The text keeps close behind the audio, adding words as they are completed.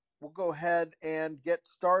we'll go ahead and get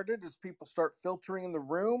started as people start filtering in the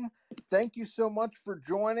room. Thank you so much for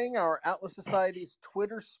joining our Atlas Society's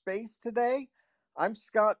Twitter space today. I'm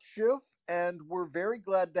Scott Schiff, and we're very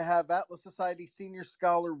glad to have Atlas Society senior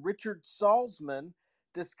scholar Richard Salsman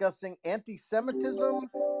discussing anti-Semitism,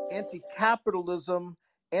 anti-capitalism,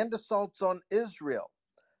 and assaults on Israel.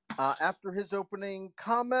 After his opening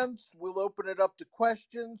comments, we'll open it up to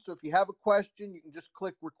questions. So if you have a question, you can just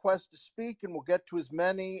click request to speak and we'll get to as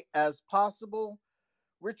many as possible.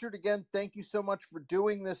 Richard, again, thank you so much for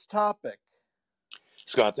doing this topic.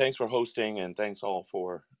 Scott, thanks for hosting and thanks all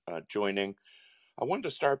for joining. I wanted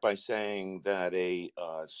to start by saying that a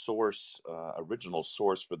original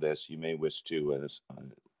source for this, you may wish to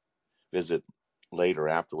visit later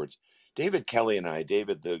afterwards. David Kelly and I,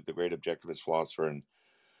 David, the great objectivist philosopher and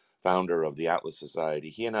founder of the Atlas Society,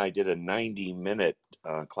 he and I did a 90-minute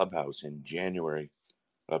clubhouse in January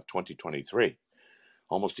of 2023,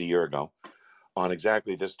 almost a year ago, on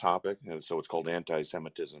exactly this topic. And so it's called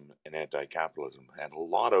Anti-Semitism and Anti-Capitalism. And a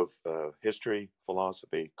lot of history,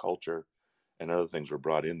 philosophy, culture, and other things were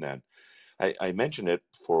brought in then. I mention it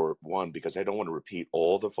for one, because I don't want to repeat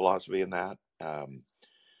all the philosophy in that.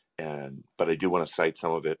 But I do want to cite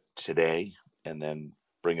some of it today and then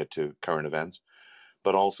bring it to current events.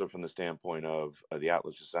 But also from the standpoint of the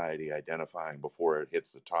Atlas Society identifying before it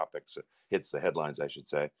hits the topics, hits the headlines, I should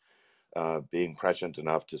say, being prescient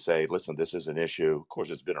enough to say, listen, this is an issue. Of course,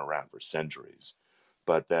 it's been around for centuries,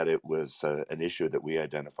 but that it was an issue that we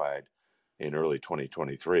identified in early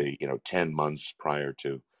 2023, 10 months prior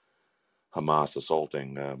to Hamas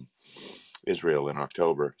assaulting Israel in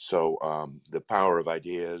October. So the power of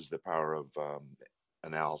ideas, the power of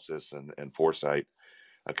analysis and foresight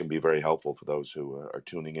can be very helpful for those who are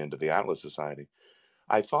tuning into the Atlas Society.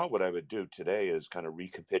 I thought what I would do today is kind of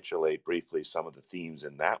recapitulate briefly some of the themes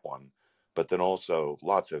in that one, but then also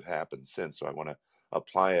lots have happened since. So I want to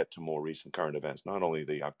apply it to more recent current events, not only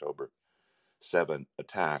the October 7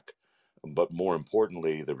 attack, but more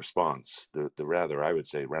importantly, the response, the rather, I would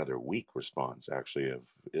say, rather weak response, actually, of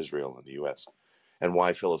Israel and the U.S., and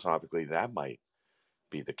why philosophically that might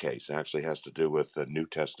be the case. It actually has to do with the New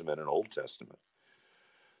Testament and Old Testament.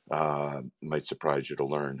 Might surprise you to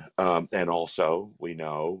learn. And also, we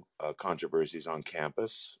know controversies on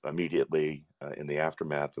campus immediately in the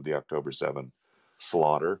aftermath of the October 7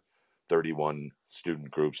 slaughter. 31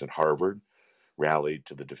 student groups at Harvard rallied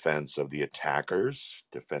to the defense of the attackers,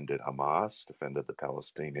 defended Hamas, defended the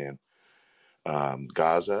Palestinian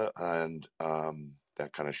Gaza, and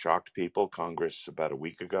that kind of shocked people. Congress, about a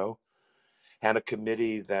week ago, had a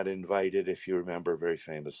committee that invited, if you remember very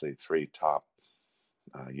famously, 3 top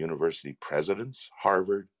university presidents,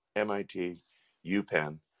 Harvard, MIT,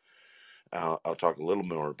 UPenn. I'll talk a little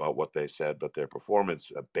more about what they said, but their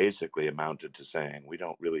performance basically amounted to saying, we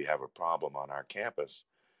don't really have a problem on our campus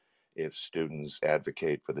if students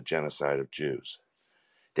advocate for the genocide of Jews.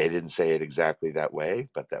 They didn't say it exactly that way,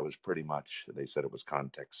 but that was pretty much, they said it was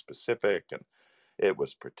context specific and it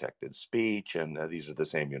was protected speech. And these are the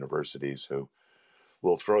same universities who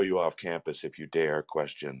will throw you off campus if you dare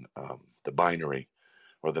question the binary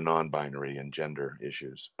or the non-binary and gender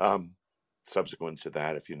issues. Subsequent to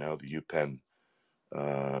that, if you know, the UPenn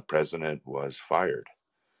president was fired,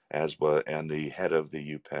 as well, and the head of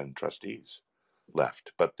the UPenn trustees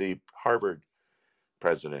left. But the Harvard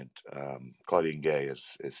president, Claudine Gay,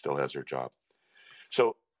 still has her job.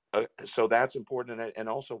 So that's important. And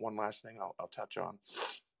also one last thing I'll touch on.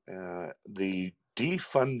 The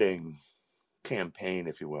defunding campaign,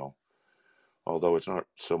 if you will, although it's not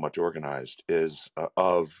so much organized, is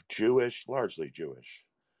of largely Jewish,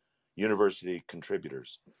 university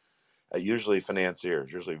contributors, usually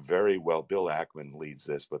financiers, usually very well. Bill Ackman leads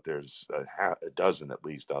this, but there's a dozen at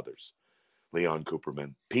least others. Leon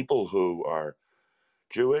Cooperman, people who are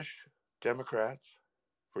Jewish Democrats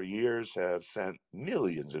for years have sent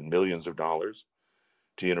millions and millions of dollars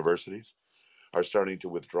to universities, are starting to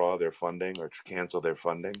withdraw their funding or cancel their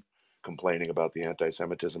funding, complaining about the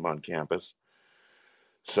anti-Semitism on campus.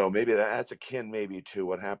 So maybe that's akin maybe to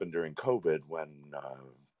what happened during COVID when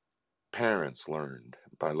parents learned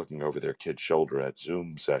by looking over their kid's shoulder at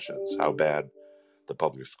Zoom sessions how bad the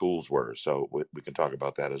public schools were. So we can talk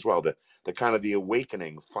about that as well. The kind of the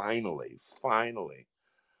awakening finally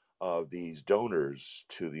of these donors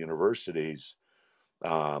to the universities,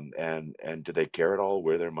 and do they care at all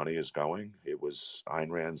where their money is going? It was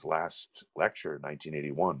Ayn Rand's last lecture in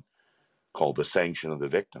 1981 called The Sanction of the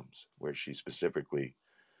Victims, where she specifically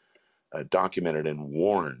documented and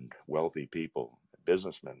warned wealthy people,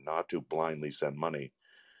 businessmen, not to blindly send money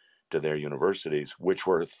to their universities, which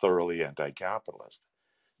were thoroughly anti-capitalist.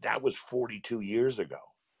 That was 42 years ago.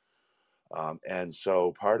 And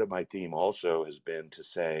so part of my theme also has been to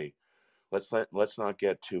say, let's not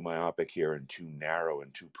get too myopic here and too narrow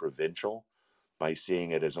and too provincial by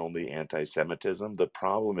seeing it as only anti-Semitism. The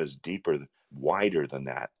problem is deeper, wider than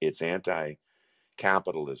that. It's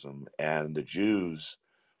anti-capitalism, and the Jews,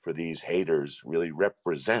 for these haters, really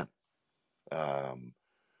represent um,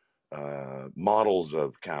 models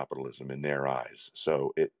of capitalism in their eyes.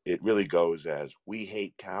 So it really goes as we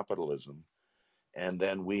hate capitalism, and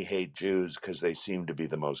then we hate Jews because they seem to be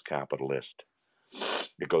the most capitalist.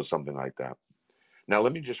 It goes something like that. Now,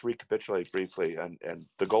 let me just recapitulate briefly. And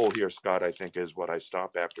the goal here, Scott, I think, is what I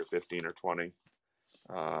stop after 15 or 20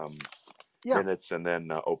 um, Yeah. minutes and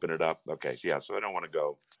then open it up. Okay, so yeah, so I don't want to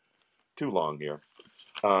go too long here.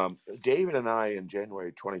 David and I, in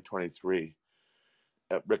January 2023,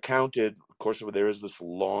 recounted, of course, there is this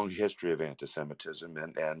long history of anti-Semitism,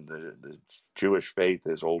 and the Jewish faith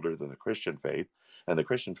is older than the Christian faith, and the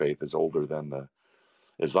Christian faith is older than the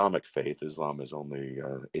Islamic faith. Islam is only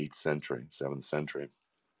 8th century, 7th century.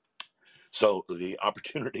 So the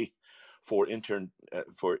opportunity for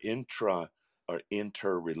intra or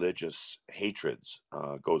inter-religious hatreds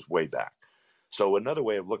goes way back. So another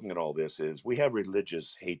way of looking at all this is we have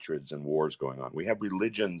religious hatreds and wars going on. We have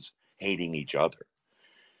religions hating each other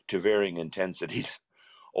to varying intensities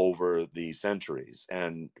over the centuries.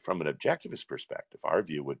 And from an objectivist perspective, our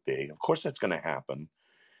view would be, of course, that's going to happen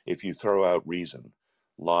if you throw out reason,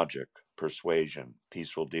 logic, persuasion,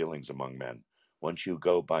 peaceful dealings among men. Once you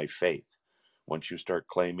go by faith, once you start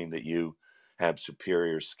claiming that you have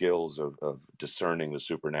superior skills of discerning the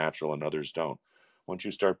supernatural and others don't, once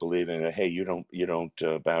you start believing that, hey, you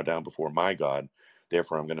don't bow down before my God,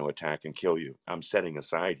 therefore I'm going to attack and kill you. I'm setting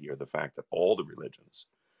aside here the fact that all the religions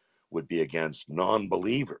would be against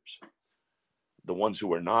non-believers, the ones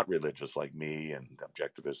who are not religious like me and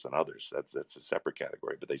objectivists and others. That's a separate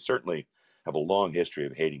category, but they certainly have a long history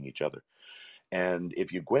of hating each other. And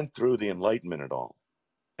if you went through the Enlightenment at all,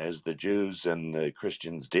 as the Jews and the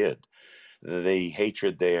Christians did, the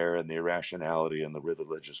hatred there and the irrationality and the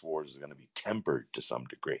religious wars is going to be tempered to some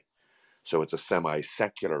degree. So it's a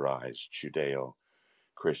semi-secularized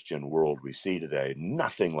Judeo-Christian world we see today,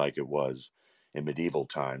 nothing like it was in medieval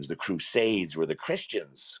times. The Crusades were the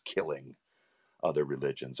Christians killing other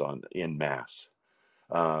religions in mass.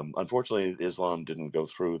 Unfortunately, Islam didn't go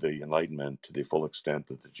through the Enlightenment to the full extent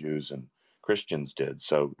that the Jews and Christians did.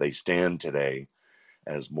 So they stand today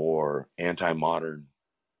as more anti-modern,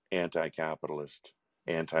 anti-capitalist,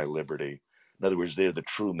 anti-liberty. In other words, they're the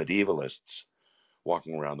true medievalists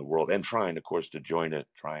walking around the world and trying, of course, to join it,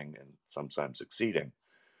 trying and sometimes succeeding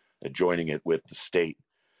at joining it with the state.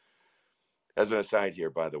 As an aside here,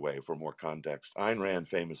 by the way, for more context, Ayn Rand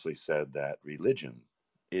famously said that religion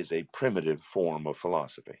is a primitive form of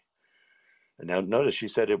philosophy. And now notice she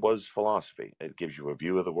said it was philosophy. It gives you a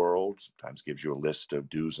view of the world, sometimes gives you a list of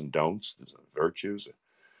do's and don'ts, there's virtues, a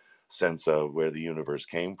sense of where the universe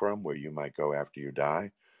came from, where you might go after you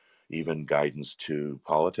die, even guidance to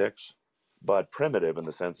politics, but primitive in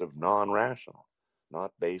the sense of non-rational,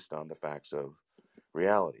 not based on the facts of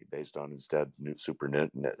reality, based on instead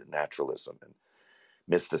supernaturalism and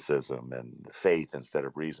mysticism and faith instead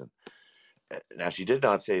of reason. Now, she did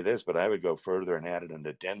not say this, but I would go further and add an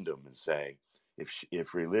addendum and say,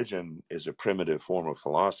 if religion is a primitive form of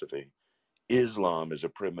philosophy, Islam is a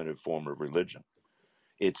primitive form of religion.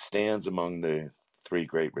 It stands among the three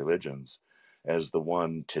great religions as the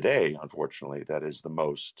one today, unfortunately, that is the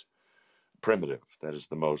most primitive, that is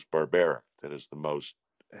the most barbaric, that is the most,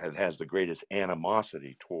 has the greatest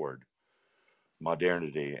animosity toward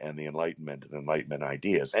modernity and the Enlightenment and Enlightenment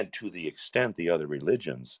ideas. And to the extent the other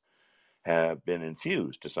religions have been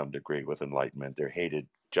infused to some degree with Enlightenment, they're hated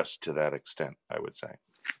just to that extent, I would say.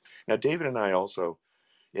 Now, David and I also,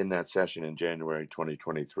 in that session in January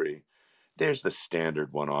 2023, there's the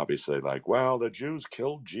standard one, obviously, like, well, the Jews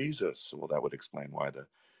killed Jesus. Well, that would explain why the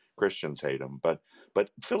Christians hate him. But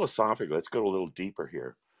philosophically, let's go a little deeper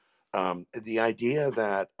here. The idea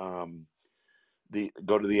that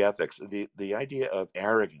go to the ethics, the idea of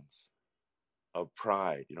arrogance, of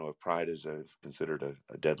pride. If pride is considered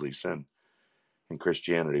a deadly sin in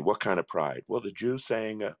Christianity, what kind of pride? Well, the Jews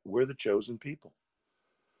saying we're the chosen people,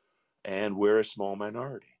 and we're a small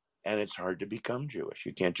minority, and it's hard to become Jewish.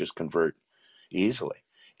 You can't just convert easily.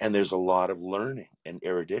 And there's a lot of learning and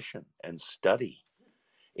erudition and study.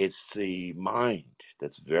 It's the mind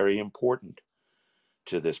that's very important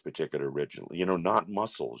to this particular ritual. Not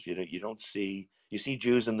muscles. You see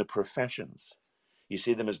Jews in the professions. You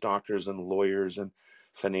see them as doctors and lawyers and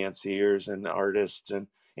financiers and artists and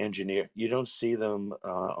engineers. You don't see them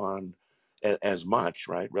on as much,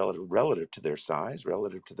 right, relative to their size,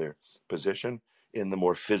 relative to their position in the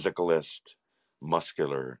more physicalist,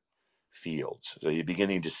 muscular fields. So you're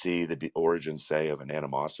beginning to see the origins, say, of an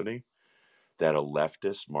animosity that a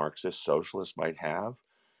leftist, Marxist, socialist might have,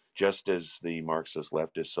 just as the Marxist,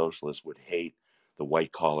 leftist, socialist would hate the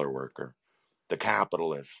white collar worker, the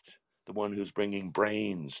capitalist, the one who's bringing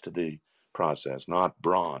brains to the process, not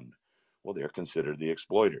brawn. Well, they're considered the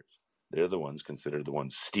exploiters. They're the ones considered the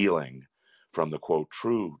ones stealing from the, quote,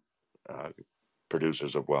 true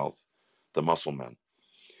producers of wealth, the muscle men.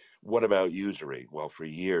 What about usury? Well, for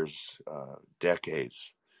years,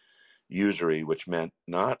 decades, usury, which meant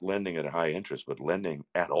not lending at a high interest, but lending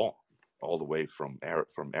at all the way from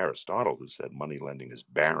Aristotle, who said money lending is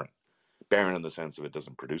barren. Barren in the sense of it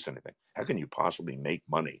doesn't produce anything. How can you possibly make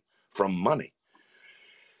money from money?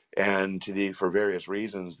 And for various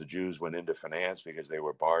reasons, the Jews went into finance because they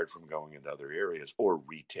were barred from going into other areas, or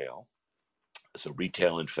retail. So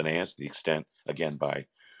retail and finance, the extent, again, by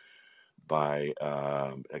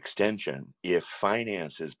extension, if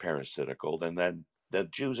finance is parasitical, then the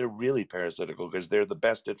Jews are really parasitical because they're the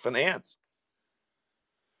best at finance.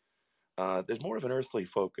 There's more of an earthly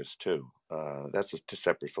focus too. That's a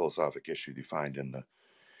separate philosophic issue you find in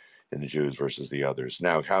the Jews versus the others.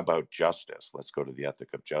 Now, how about justice? Let's go to the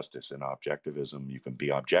ethic of justice. In objectivism, you can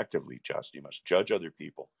be objectively just. You must judge other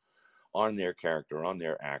people on their character, on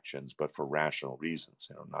their actions, but for rational reasons,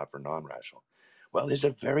 not for non-rational. Well, there's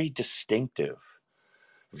a very distinctive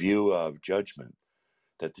view of judgment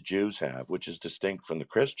that the Jews have, which is distinct from the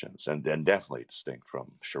Christians, and then definitely distinct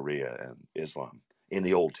from Sharia and Islam. In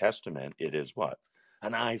the Old Testament, it is what?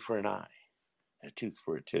 An eye for an eye, a tooth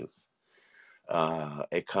for a tooth.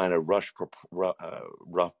 A kind of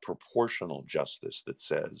rough proportional justice that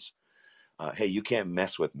says, hey, you can't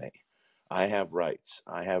mess with me. I have rights.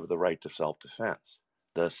 I have the right to self-defense.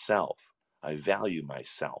 The self. I value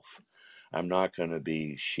myself. I'm not going to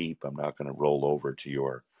be sheep. I'm not going to roll over to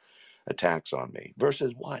your attacks on me.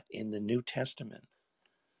 Versus what? In the New Testament.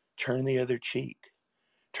 Turn the other cheek.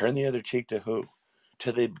 Turn the other cheek to who?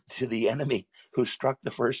 To the enemy who struck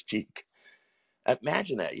the first cheek.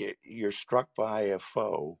 Imagine that. You're struck by a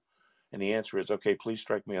foe, and the answer is, okay, please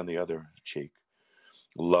strike me on the other cheek.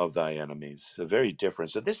 Love thy enemies. A very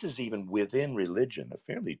different. So this is even within religion, a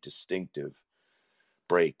fairly distinctive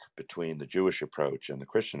break between the Jewish approach and the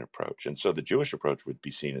Christian approach. And so the Jewish approach would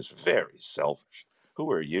be seen as very selfish.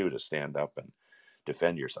 Who are you to stand up and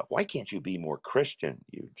defend yourself? Why can't you be more Christian,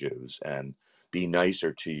 you Jews, and be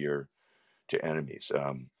nicer to enemies?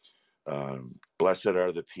 Blessed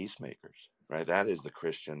are the peacemakers, right? That is the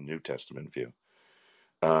Christian New Testament view.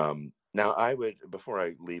 Now, before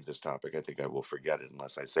I leave this topic, I think I will forget it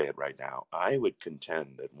unless I say it right now. I would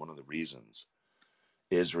contend that one of the reasons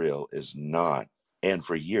Israel is not, and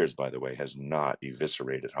for years, by the way, has not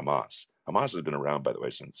eviscerated Hamas. Hamas has been around, by the way,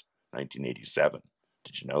 since 1987.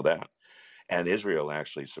 Did you know that? And Israel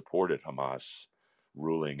actually supported Hamas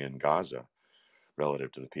ruling in Gaza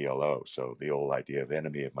relative to the PLO. So the old idea of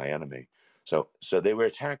enemy of my enemy. So they were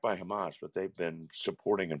attacked by Hamas, but they've been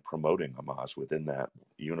supporting and promoting Hamas within that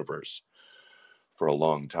universe for a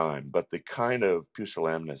long time. But the kind of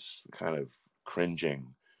pusillanimous, the kind of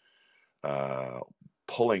cringing,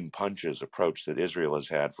 pulling punches approach that Israel has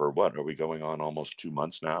had for what? Are we going on almost 2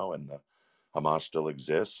 months now? And the Hamas still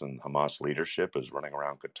exists, and Hamas leadership is running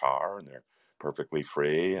around Qatar, and they're perfectly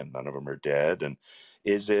free, and none of them are dead. And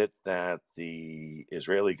is it that the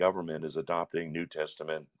Israeli government is adopting New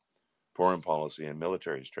Testament foreign policy and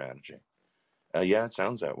military strategy? Yeah, it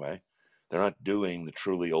sounds that way. They're not doing the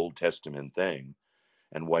truly Old Testament thing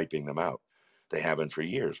and wiping them out. They haven't for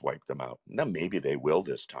years wiped them out. Now, maybe they will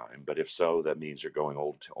this time, but if so, that means they're going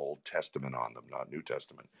Old Testament on them, not New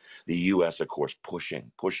Testament. The U.S., of course,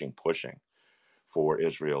 pushing for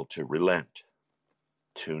Israel to relent,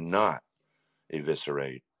 to not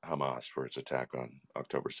eviscerate Hamas for its attack on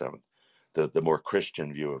October 7th. The more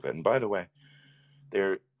Christian view of it. And by the way,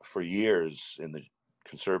 there for years in the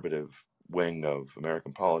conservative wing of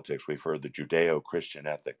American politics, we've heard the Judeo-Christian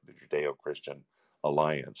ethic, the Judeo-Christian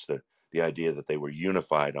alliance, the idea that they were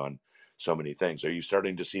unified on so many things. Are you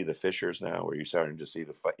starting to see the fissures now? Are you starting to see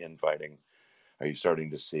the infighting? Are you starting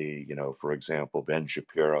to see, for example, Ben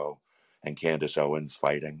Shapiro and Candace Owens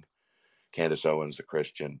fighting? Candace Owens, the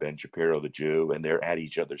Christian, Ben Shapiro, the Jew, and they're at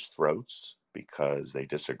each other's throats because they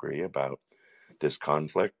disagree about this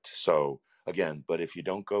conflict. So again, but if you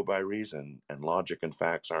don't go by reason and logic and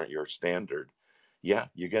facts aren't your standard, yeah,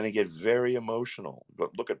 you're going to get very emotional.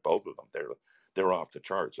 But look at both of them; they're off the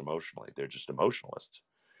charts emotionally. They're just emotionalists,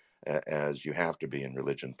 as you have to be in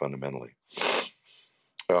religion fundamentally.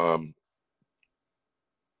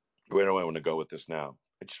 where do I want to go with this now?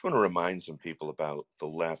 I just want to remind some people about the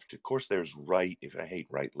left. Of course, there's right. If I hate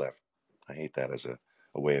right, left, I hate that as a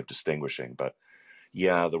way of distinguishing. But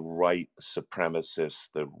yeah, the right supremacists,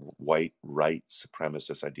 the white right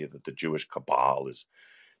supremacist idea that the Jewish cabal is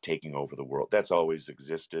taking over the world, that's always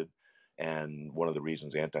existed. And one of the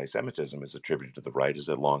reasons anti-Semitism is attributed to the right is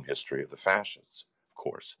a long history of the fascists, of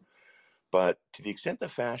course. But to the extent the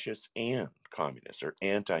fascists and communists are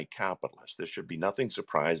anti-capitalist, there should be nothing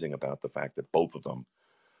surprising about the fact that both of them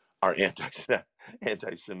are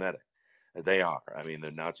anti-Semitic. They are. I mean,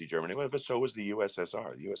 the Nazi Germany, but so was the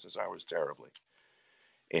USSR. The USSR was terribly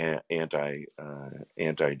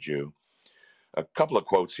anti-Jew. A couple of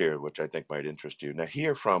quotes here, which I think might interest you. Now,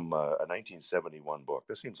 here from a 1971 book.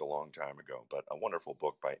 This seems a long time ago, but a wonderful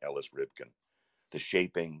book by Ellis Rivkin, The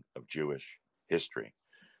Shaping of Jewish History.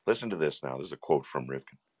 Listen to this now. This is a quote from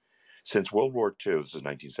Rivkin. Since World War II, this is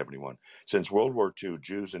 1971, since World War II,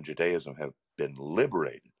 Jews and Judaism have been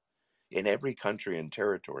liberated in every country and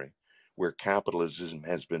territory where capitalism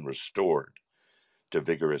has been restored to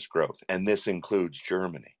vigorous growth. And this includes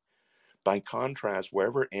Germany. By contrast,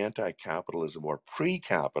 wherever anti-capitalism or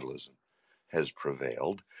pre-capitalism has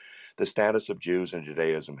prevailed, the status of Jews and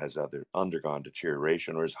Judaism has undergone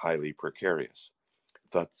deterioration or is highly precarious.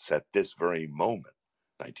 Thus, at this very moment,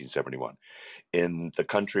 1971, in the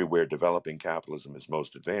country where developing capitalism is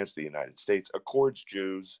most advanced, the United States, accords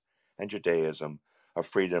Jews and Judaism a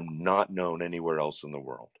freedom not known anywhere else in the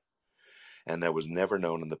world, and that was never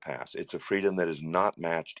known in the past. It's a freedom that is not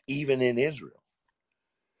matched even in Israel.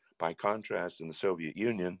 By contrast, in the Soviet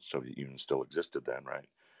Union still existed then, right?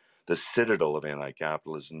 The citadel of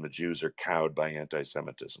anti-capitalism, the Jews are cowed by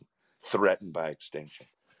anti-Semitism, threatened by extinction,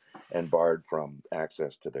 and barred from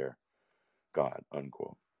access to their God,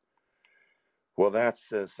 unquote. Well,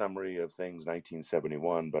 that's a summary of things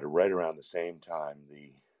 1971, but right around the same time,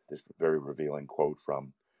 this very revealing quote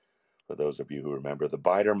from, for those of you who remember, the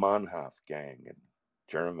Baader-Meinhof gang in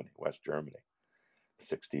Germany, West Germany,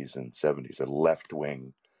 60s and 70s, a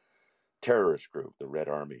left-wing terrorist group, the Red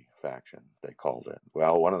Army faction, they called it.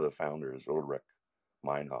 Well, one of the founders, Ulrich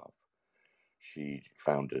Meinhof, she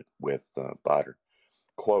founded with Baader.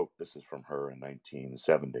 Quote, this is from her in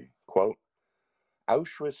 1970, quote,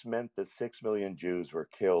 Auschwitz meant that 6 million Jews were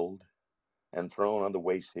killed and thrown on the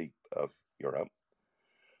waste heap of Europe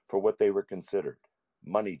for what they were considered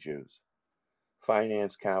money Jews,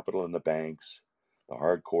 finance capital in the banks, the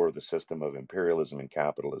hardcore of the system of imperialism and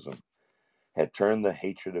capitalism, had turned the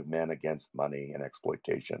hatred of men against money and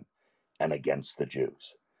exploitation and against the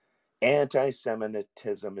Jews.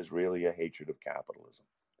 Anti-Semitism is really a hatred of capitalism,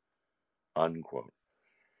 unquote.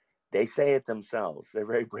 They say it themselves. They're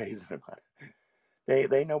very brazen about it.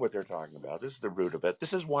 They know what they're talking about. This is the root of it.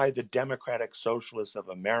 This is why the Democratic Socialists of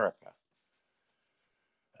America,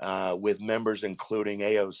 with members including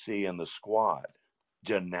AOC and the Squad,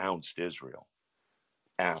 denounced Israel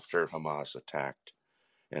after Hamas attacked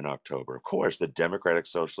in October. Of course, the Democratic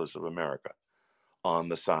Socialists of America on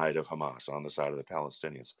the side of Hamas, on the side of the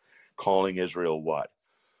Palestinians, calling Israel what?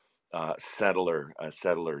 A settler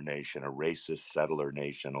nation, a racist settler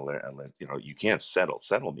nation. You can't settle.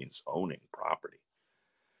 Settle means owning property.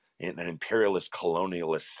 In an imperialist,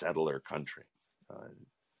 colonialist settler country,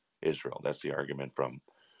 Israel. That's the argument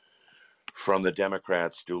from the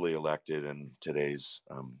Democrats duly elected in today's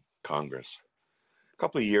Congress. A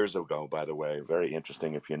couple of years ago, by the way, very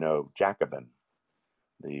interesting if you know Jacobin,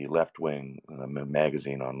 the left-wing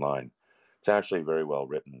magazine online. It's actually very well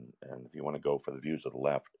written, and if you want to go for the views of the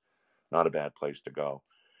left, not a bad place to go.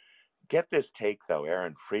 Get this take, though.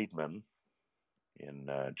 Aaron Friedman, in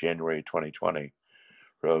January 2020,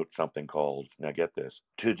 wrote something called, now get this,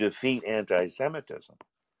 to defeat anti-Semitism,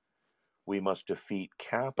 we must defeat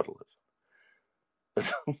capitalism.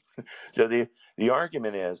 So the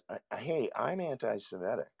argument is, hey, I'm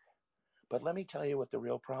anti-Semitic, but let me tell you what the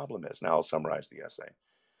real problem is. Now I'll summarize the essay.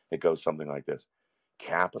 It goes something like this.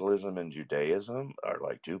 Capitalism and Judaism are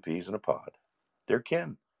like two peas in a pod. They're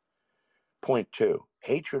kin. Point two,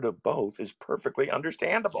 hatred of both is perfectly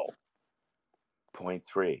understandable. Point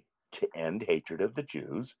three, to end hatred of the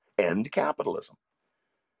Jews, end capitalism.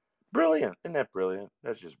 Brilliant. Isn't that brilliant?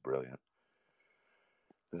 That's just brilliant.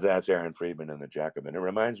 That's Aaron Friedman and the Jacobin. It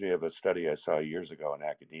reminds me of a study I saw years ago in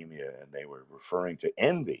academia, and they were referring to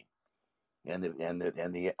envy. And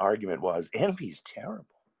the argument was, envy's terrible.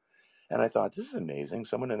 And I thought, this is amazing.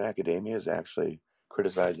 Someone in academia is actually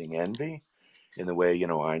criticizing envy in the way,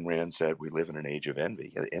 Ayn Rand said, we live in an age of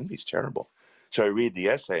envy. Envy's terrible. So I read the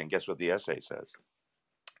essay, and guess what the essay says?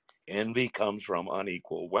 Envy comes from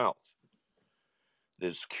unequal wealth.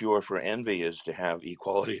 This cure for envy is to have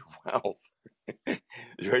equality of wealth.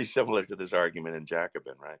 Very similar to this argument in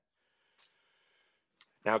Jacobin, right?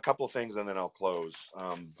 Now, a couple of things, and then I'll close.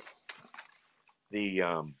 I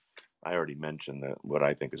already mentioned that what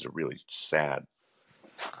I think is a really sad,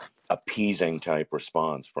 appeasing type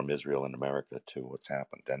response from Israel and America to what's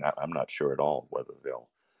happened, and I'm not sure at all whether they'll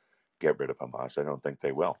get rid of Hamas. I don't think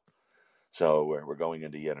they will. So we're going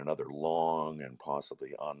into yet another long and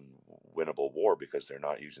possibly unwinnable war because they're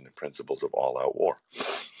not using the principles of all-out war.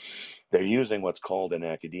 They're using what's called in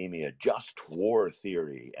academia just war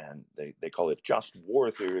theory, and they call it just war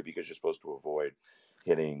theory because you're supposed to avoid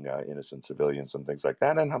hitting innocent civilians and things like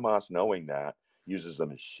that. And Hamas, knowing that, uses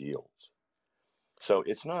them as shields. So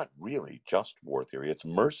it's not really just war theory, it's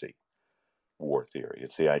mercy war theory.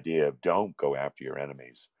 It's the idea of don't go after your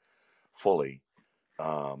enemies fully.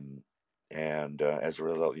 And as a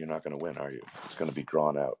result, you're not going to win, are you? It's going to be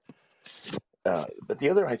drawn out. But the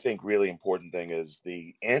other, I think, really important thing is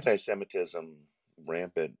the anti-Semitism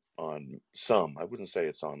rampant on some, I wouldn't say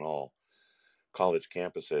it's on all, college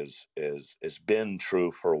campuses has been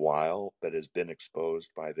true for a while, but has been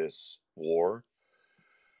exposed by this war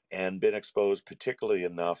and been exposed particularly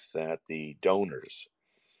enough that the donors,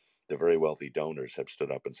 the very wealthy donors, have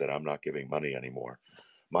stood up and said, I'm not giving money anymore.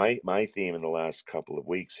 My theme in the last couple of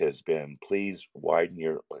weeks has been, please widen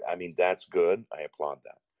your, I mean, that's good. I applaud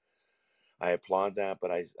that.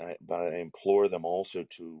 But I implore them also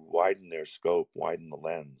to widen their scope, widen the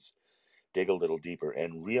lens, dig a little deeper,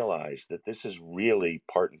 and realize that this is really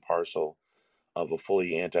part and parcel of a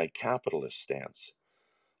fully anti-capitalist stance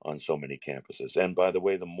on so many campuses. And by the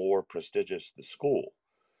way, the more prestigious the school,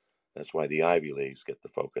 that's why the Ivy Leagues get the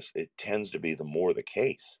focus. It tends to be the more the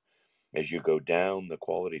case as you go down the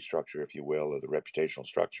quality structure, if you will, or the reputational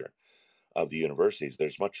structure of the universities.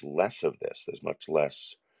 There's much less of this. There's much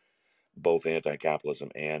less both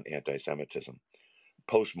anti-capitalism and anti-Semitism.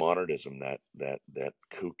 Postmodernism, that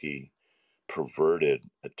kooky, perverted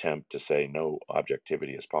attempt to say no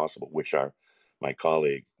objectivity is possible, which my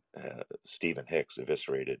colleague Stephen Hicks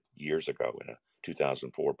eviscerated years ago in a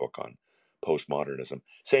 2004 book on postmodernism.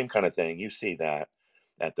 Same kind of thing. You see that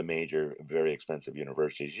at the major, very expensive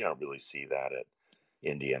universities. You don't really see that at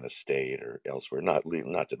Indiana State or elsewhere, not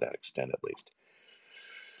to that extent at least.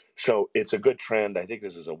 So it's a good trend. I think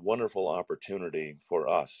this is a wonderful opportunity for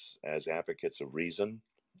us as advocates of reason,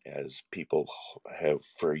 as people have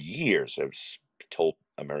for years have told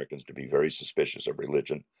Americans to be very suspicious of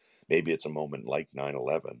religion. Maybe it's a moment like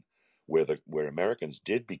 9/11 where Americans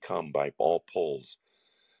did become, by all polls,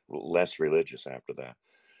 less religious after that.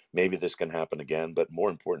 Maybe this can happen again, but more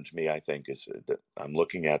important to me, I think, is that I'm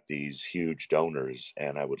looking at these huge donors,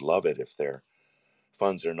 and I would love it if their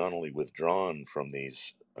funds are not only withdrawn from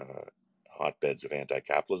these hotbeds of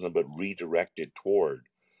anti-capitalism, but redirected toward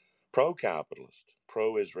pro-capitalist,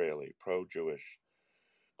 pro-Israeli, pro-Jewish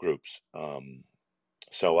groups.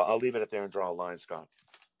 So I'll leave it at there and draw a line, Scott.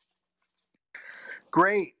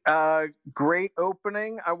 Great. Great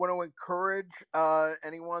opening. I want to encourage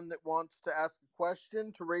anyone that wants to ask a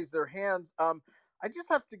question to raise their hands. I just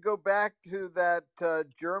have to go back to that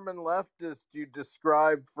German leftist you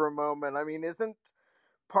described for a moment. I mean, isn't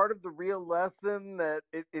part of the real lesson that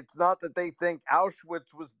it's not that they think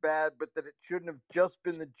Auschwitz was bad, but that it shouldn't have just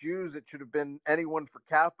been the Jews, it should have been anyone for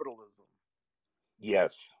capitalism?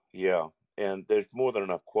 Yes, yeah. And there's more than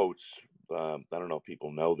enough quotes. I don't know if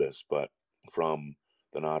people know this, but from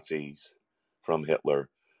the Nazis, from Hitler,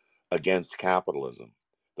 against capitalism.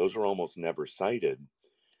 Those are almost never cited.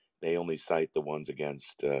 They only cite the ones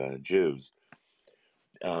against Jews.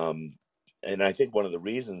 And I think one of the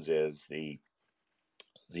reasons is the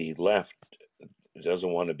left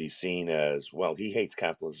doesn't want to be seen as, well, he hates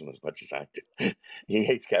capitalism as much as I do. He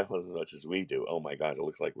hates capitalism as much as we do. Oh my God, it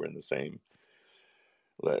looks like we're in the same.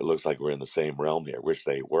 It looks like we're in the same realm here. Wish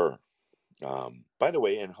they were. By the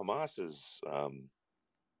way, in Hamas's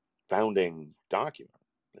founding document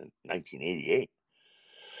in 1988,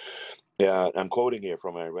 I'm quoting here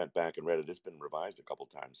from, I went back and read it. It's been revised a couple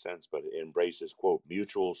times since, but it embraces, quote,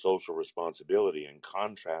 mutual social responsibility in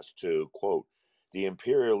contrast to, quote, the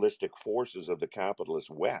imperialistic forces of the capitalist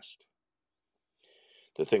West.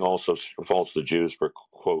 The thing also faults the Jews for,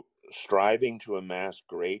 quote, striving to amass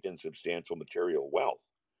great and substantial material wealth.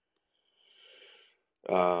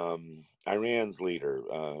 Iran's leader,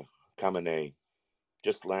 Khamenei,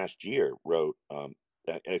 just last year wrote, in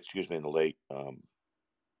the late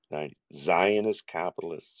 90s, Zionist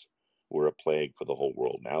capitalists were a plague for the whole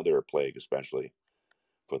world. Now they're a plague, especially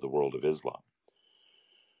for the world of Islam.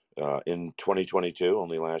 In 2022,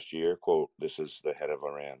 only last year, quote, this is the head of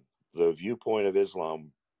Iran, the viewpoint of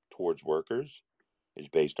Islam towards workers is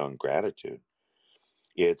based on gratitude.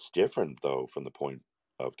 It's different, though, from the point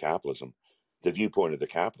of capitalism. The viewpoint of the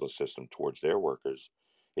capitalist system towards their workers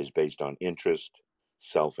is based on interest,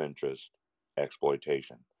 self interest,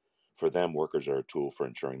 exploitation. For them, workers are a tool for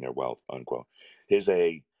ensuring their wealth, unquote. Here's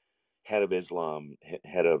a head of Islam,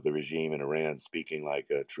 head of the regime in Iran, speaking like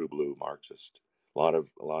a true blue Marxist. A lot of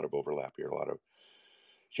overlap here, a lot of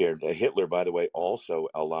shared. Hitler, by the way, also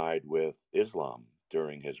allied with Islam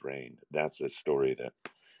during his reign. That's a story that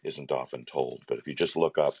isn't often told. But if you just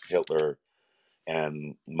look up Hitler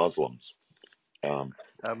and Muslims,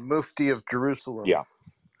 Mufti of Jerusalem. yeah,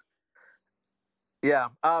 Yeah.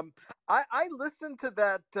 I listened to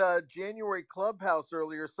that January Clubhouse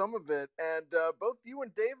earlier, some of it, and both you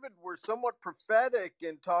and David were somewhat prophetic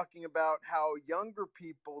in talking about how younger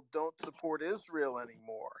people don't support Israel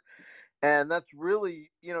anymore. And that's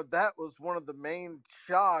really, that was one of the main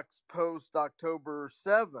shocks post October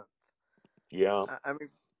 7th. yeah, I mean,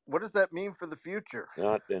 what does that mean for the future?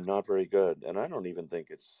 not very good. And I don't even think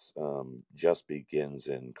it's just begins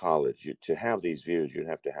in college. To have these views, you'd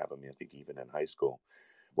have to have them, I think, even in high school.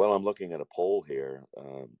 Well, I'm looking at a poll here,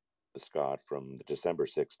 Scott, from December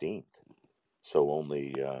 16th. So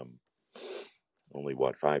only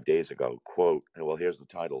what, 5 days ago. Quote, well, here's the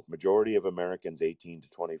title. Majority of Americans 18 to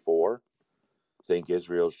 24 think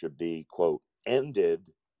Israel should be, quote,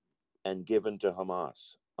 ended and given to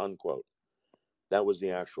Hamas, unquote. That was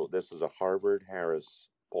this is a Harvard Harris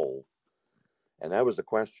poll. And that was the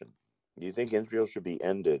question. Do you think Israel should be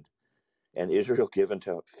ended and Israel given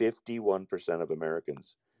to 51% of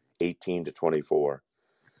Americans 18 to 24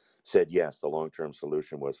 said yes, the long-term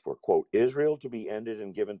solution was for, quote, Israel to be ended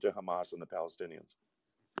and given to Hamas and the Palestinians.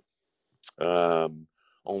 Um,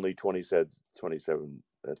 only 32%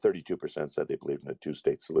 said they believed in a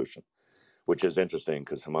two-state solution, which is interesting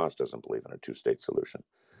because Hamas doesn't believe in a two-state solution.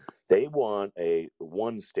 They want a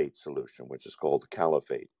one-state solution, which is called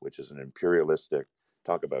caliphate, which is an imperialistic,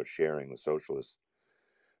 talk about sharing the socialist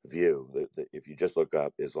view. If you just look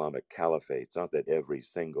up Islamic caliphate, it's not that every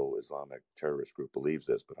single Islamic terrorist group believes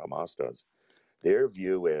this, but Hamas does. Their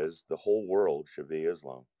view is the whole world should be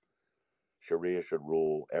Islam. Sharia should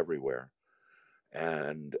rule everywhere.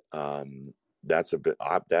 And that's a bit,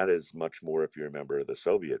 that is much more, if you remember, the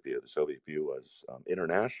Soviet view. The Soviet view was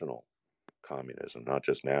international communism, not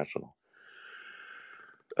just national.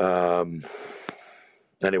 Um,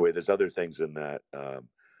 anyway, there's other things in that.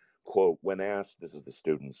 Quote, when asked, this is the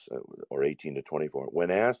students, or 18 to 24,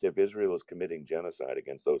 when asked if Israel is committing genocide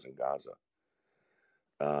against those in Gaza,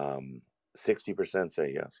 60%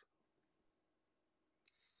 say yes.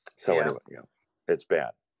 So Yeah. anyway, yeah, it's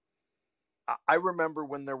bad. I remember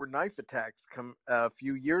when there were knife attacks a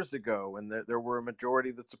few years ago, and there were a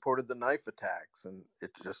majority that supported the knife attacks, and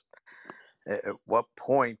it's just at what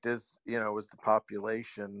point is the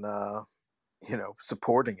population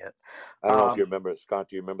supporting it? I don't know if you Um, remember, Scott,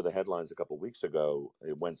 do you remember the headlines a couple of weeks ago?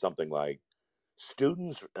 It went something like,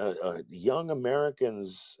 students, young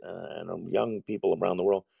Americans, and young people around the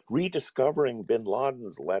world rediscovering bin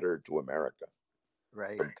Laden's letter to America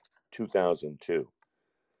right. from 2002.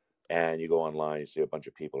 And you go online, you see a bunch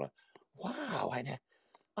of people, wow,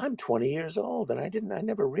 I'm 20 years old and I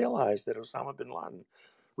never realized that Osama bin Laden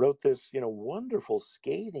wrote this, wonderful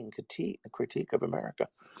scathing critique of America,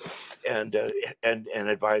 and and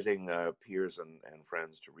advising peers and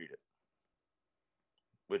friends to read it,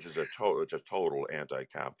 which is just total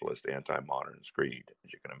anti-capitalist, anti-modern screed,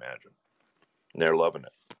 as you can imagine. And they're loving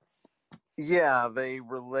it. Yeah, they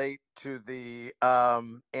relate to the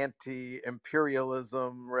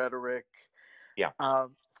anti-imperialism rhetoric. Yeah.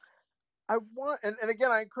 Um, I want, and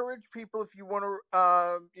again, I encourage people, if you want to,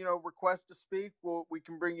 request to speak, we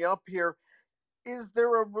can bring you up here. Is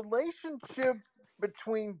there a relationship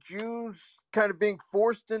between Jews kind of being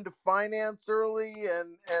forced into finance early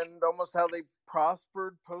and almost how they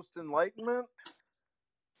prospered post Enlightenment?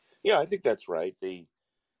 Yeah, I think that's right. The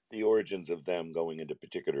origins of them going into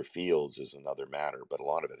particular fields is another matter, but a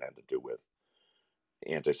lot of it had to do with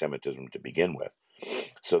anti-Semitism to begin with.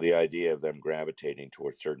 So the idea of them gravitating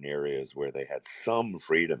towards certain areas where they had some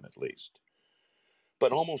freedom, at least,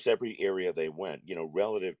 but almost every area they went,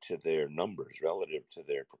 relative to their numbers, relative to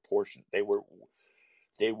their proportion, they were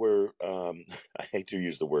I hate to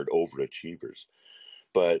use the word overachievers,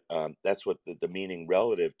 but that's what the meaning,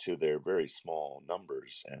 relative to their very small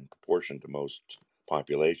numbers and proportion to most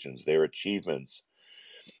populations, their achievements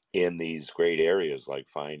in these great areas like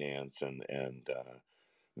finance and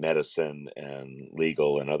medicine and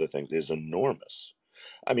legal and other things is enormous.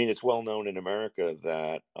 I mean, it's well known in America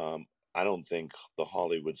that I don't think the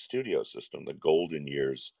Hollywood studio system, the golden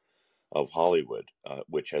years of Hollywood,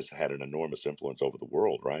 which has had an enormous influence over the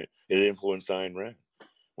world, right? It influenced Ayn Rand.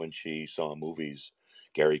 when she saw movies,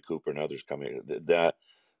 Gary Cooper and others coming. That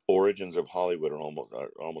origins of Hollywood are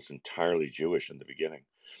almost entirely Jewish in the beginning.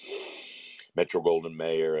 Metro Goldwyn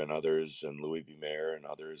Mayer and others, and Louis B. Mayer and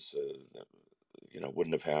others,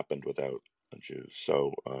 wouldn't have happened without Jews.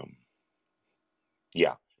 So,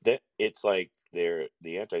 yeah, it's like the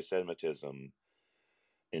anti-Semitism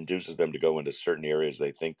induces them to go into certain areas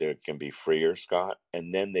they think they can be freer, Scott,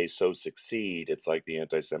 and then they so succeed. It's like the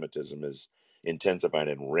anti-Semitism is intensified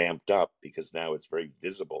and ramped up because now it's very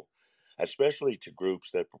visible, especially to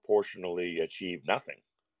groups that proportionally achieve nothing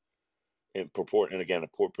in proportion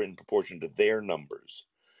to their numbers,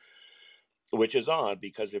 which is odd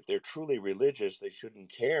because if they're truly religious, they shouldn't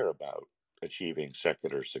care about achieving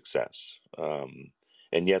secular success.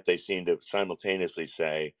 And yet they seem to simultaneously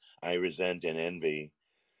say, I resent and envy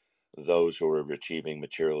those who are achieving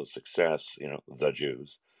material success, the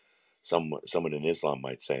Jews. Someone in Islam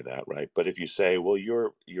might say that, right? But if you say, well,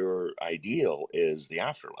 your ideal is the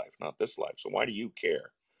afterlife, not this life, so why do you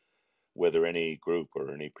care whether any group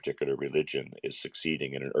or any particular religion is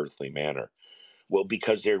succeeding in an earthly manner? Well,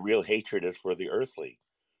 because their real hatred is for the earthly.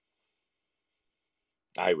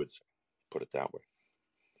 I would put it that way.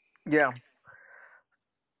 Yeah.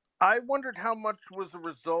 I wondered how much was a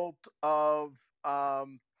result of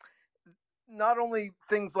not only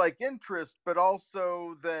things like interest, but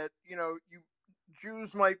also that,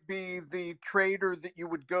 Jews might be the trader that you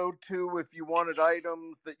would go to if you wanted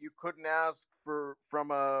items that you couldn't ask for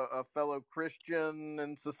from a fellow Christian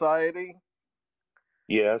in society.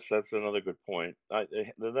 Yes, that's another good point.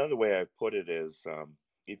 Another way I put it is,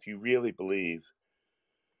 if you really believe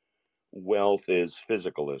wealth is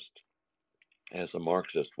physicalist, as a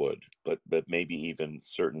Marxist would, but maybe even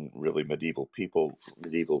certain really medieval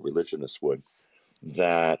religionists would,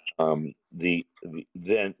 that then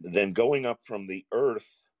going up from the earth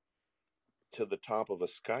to the top of a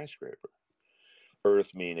skyscraper,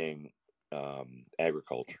 earth meaning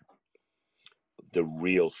agriculture, the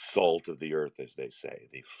real salt of the earth, as they say,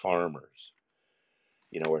 the farmers,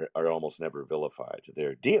 are almost never vilified.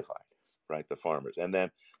 They're deified, right? The farmers, and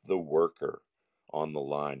then the worker on the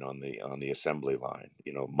line, on the assembly line,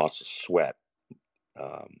 must sweat,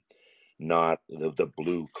 not the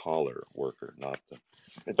blue collar worker, not the.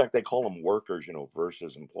 In fact, they call them workers,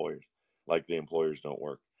 versus employers, like the employers don't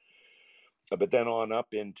work. But then on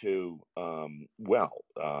up into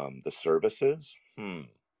the services,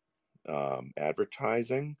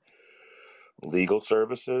 advertising, legal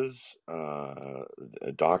services,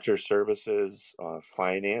 doctor services,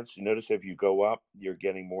 finance. You notice if you go up, you're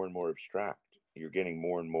getting more and more abstract. You're getting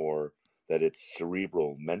more and more that it's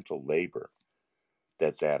cerebral, mental labor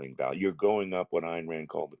that's adding value. You're going up what Ayn Rand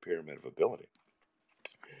called the pyramid of ability,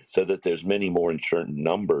 so that there's many more in certain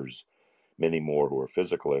numbers, many more who are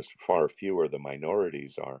physicalists, far fewer the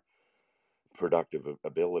minorities are. Productive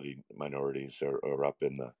ability minorities are up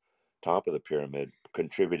in the top of the pyramid,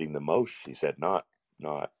 contributing the most. She said, not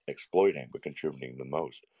exploiting, but contributing the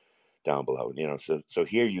most down below. So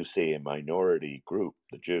here you see a minority group,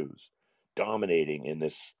 the Jews, dominating in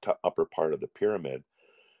this upper part of the pyramid,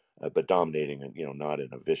 but dominating, not in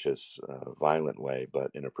a vicious, violent way, but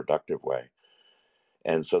in a productive way.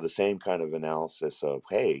 And so the same kind of analysis of,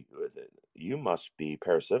 hey, you must be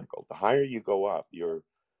parasitical. The higher you go up, you're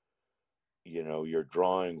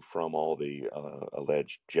drawing from all the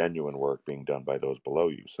alleged genuine work being done by those below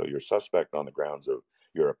you. So you're suspect on the grounds of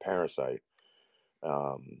you're a parasite.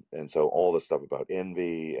 And so all the stuff about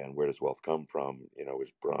envy and where does wealth come from,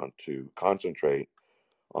 is brought to concentrate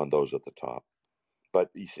on those at the top. But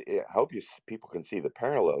I hope people can see the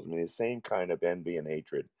parallels. I mean, the same kind of envy and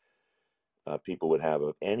hatred people would have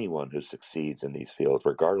of anyone who succeeds in these fields,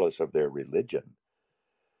 regardless of their religion.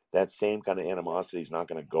 That same kind of animosity is not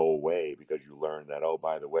going to go away because you learn that, oh,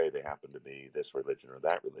 by the way, they happen to be this religion or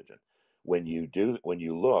that religion. When you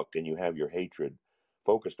look and you have your hatred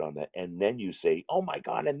focused on that, and then you say, oh my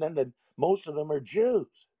God, and then most of them are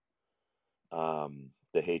Jews,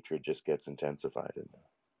 the hatred just gets intensified and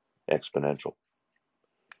exponential.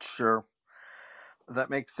 Sure, that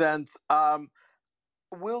makes sense.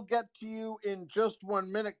 We'll get to you in just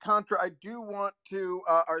 1 minute. Contra, I do want to,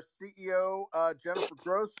 our CEO, Jennifer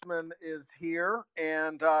Grossman, is here,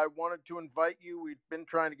 and I wanted to invite you. We've been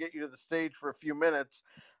trying to get you to the stage for a few minutes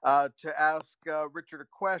to ask Richard a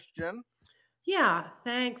question. Yeah,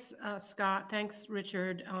 thanks, Scott. Thanks,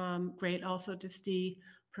 Richard. Great also to see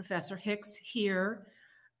Professor Hicks here.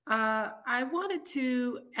 I wanted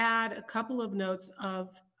to add a couple of notes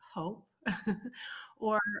of hope,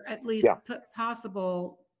 or at least Yeah.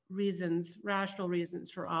 possible reasons, rational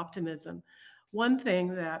reasons for optimism. One thing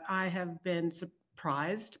that I have been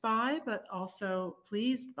surprised by, but also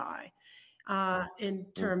pleased by, in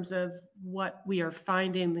terms of what we are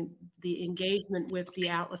finding the engagement with the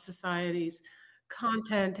Atlas Society's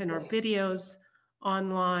content and our videos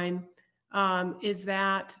online, is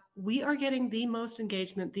that we are getting the most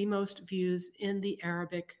engagement, the most views in the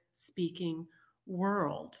Arabic speaking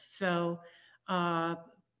world. So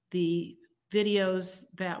the videos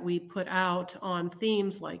that we put out on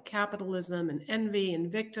themes like capitalism and envy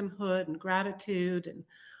and victimhood and gratitude and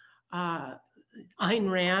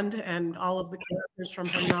Ayn Rand and all of the characters from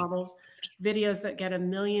her novels, videos that get 1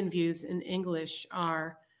 million views in English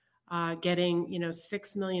are getting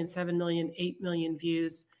 6 million, 7 million, 8 million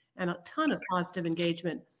views, and a ton of positive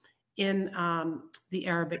engagement in the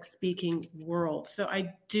Arabic speaking world. So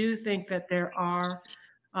I do think that there are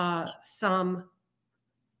some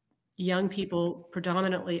young people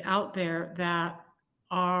predominantly out there that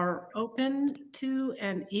are open to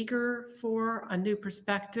and eager for a new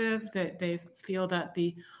perspective, that they feel that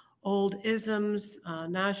the old isms,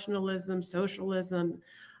 nationalism, socialism,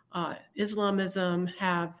 Islamism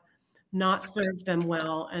have not served them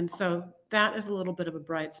well. And so that is a little bit of a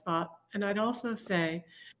bright spot. And I'd also say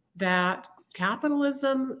that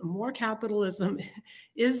more capitalism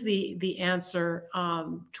is the answer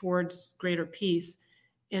towards greater peace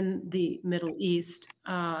in the Middle East.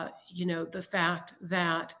 The fact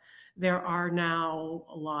that there are now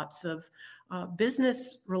lots of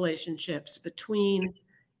business relationships between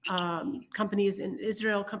companies in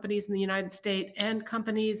Israel, companies in the United States, and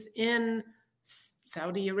companies in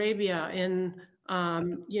Saudi Arabia, in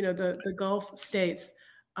the Gulf states,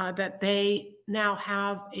 that they now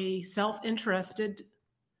have a self-interested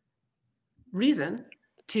reason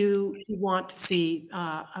to want to see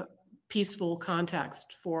a peaceful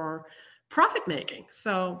context for profit making.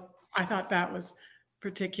 So I thought that was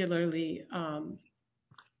particularly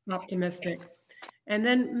optimistic. And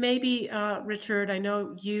then maybe, Richard, I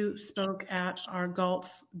know you spoke at our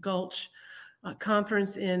Gulch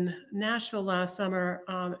conference in Nashville last summer.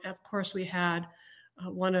 Of course, we had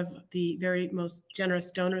one of the very most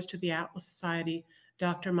generous donors to the Atlas Society,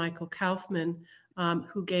 Dr. Michael Kaufman,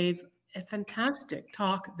 who gave a fantastic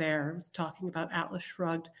talk there. He was talking about Atlas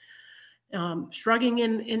Shrugged, shrugging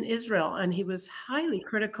in Israel. And he was highly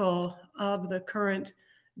critical of the current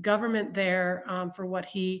government there for what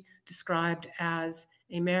he described as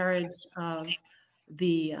a marriage of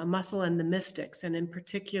the muscle and the mystics, and in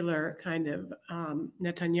particular, kind of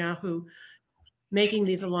Netanyahu making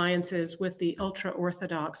these alliances with the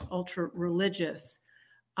ultra-Orthodox, ultra-religious,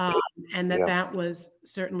 and that was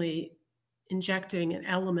certainly injecting an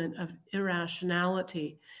element of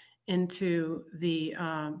irrationality into the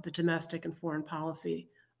domestic and foreign policy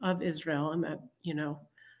of Israel, and that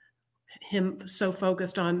him so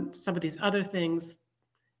focused on some of these other things.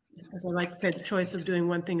 As I like to say, the choice of doing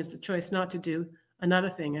one thing is the choice not to do another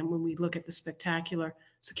thing. And when we look at the spectacular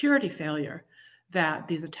security failure that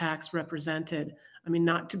these attacks represented, I mean,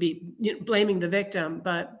 not to be blaming the victim,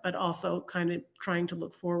 but also kind of trying to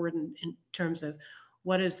look forward in terms of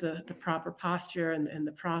what is the proper posture and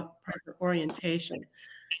the proper orientation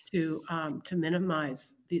to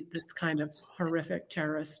minimize this kind of horrific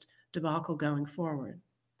terrorist debacle going forward.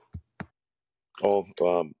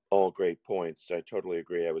 All great points. I totally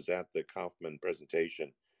agree. I was at the Kaufman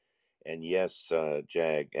presentation, and yes,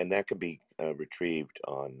 Jag, and that could be retrieved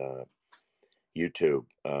on YouTube,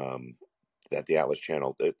 at the Atlas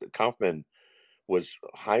channel. Kaufman was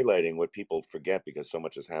highlighting what people forget because so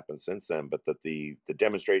much has happened since then, but that the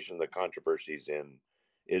demonstration, the controversies in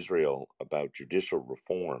Israel about judicial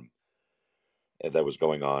reform that was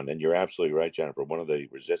going on, and you're absolutely right, Jennifer. One of the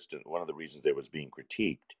reasons it was being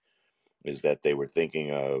critiqued is that they were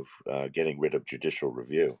thinking of getting rid of judicial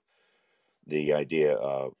review, the idea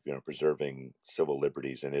of preserving civil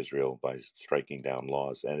liberties in Israel by striking down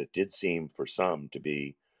laws. And it did seem for some to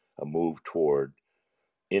be a move toward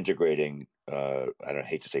integrating, I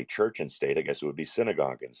hate to say church and state, I guess it would be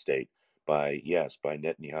synagogue and state, by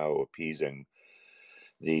Netanyahu appeasing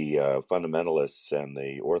the fundamentalists and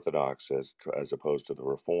the Orthodox as opposed to the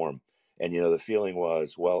Reform. And the feeling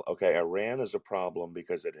was, well, okay, Iran is a problem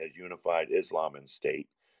because it has unified Islam and state.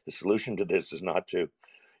 The solution to this is not to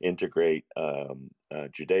integrate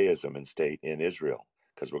Judaism and state in Israel,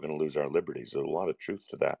 because we're going to lose our liberties. There's a lot of truth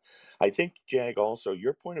to that. I think, Jag, also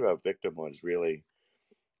your point about victimhood is really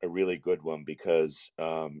a really good one, because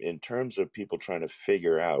in terms of people trying to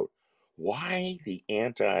figure out why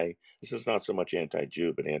this is not so much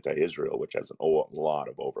anti-Jew, but anti-Israel, which has a lot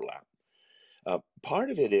of overlap.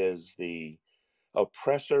 Part of it is the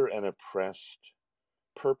oppressor and oppressed,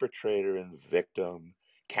 perpetrator and victim,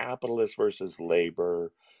 capitalist versus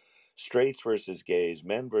labor, straights versus gays,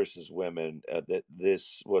 men versus women,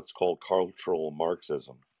 this what's called cultural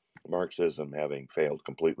Marxism having failed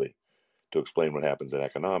completely to explain what happens in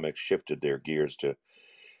economics, shifted their gears to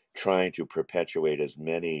trying to perpetuate as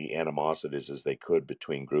many animosities as they could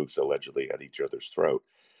between groups allegedly at each other's throat.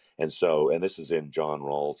 And this is in John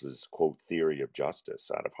Rawls's quote theory of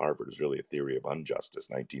justice out of Harvard. Is really a theory of injustice,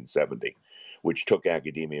 1970, which took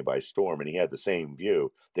academia by storm. And he had the same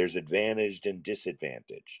view. There's advantaged and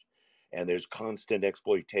disadvantaged, and there's constant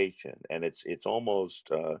exploitation, and it's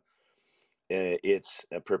almost it's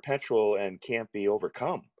perpetual and can't be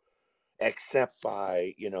overcome except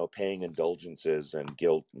by paying indulgences and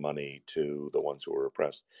guilt money to the ones who are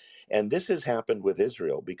oppressed. And this has happened with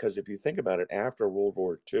Israel because if you think about it, after World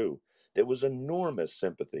War II, there was enormous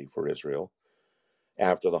sympathy for Israel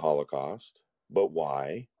after the Holocaust. But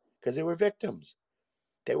why? Because they were victims.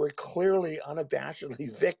 They were clearly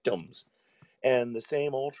unabashedly victims. And the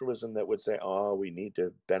same altruism that would say, oh, we need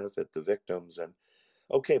to benefit the victims. And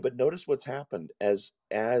okay, but notice what's happened as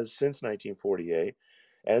since 1948,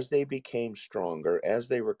 as they became stronger, as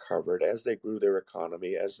they recovered, as they grew their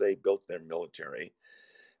economy, as they built their military,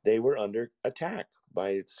 they were under attack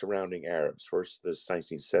by surrounding Arabs. First the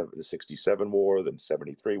 1967 war, then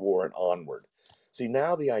 73 war, and onward. See,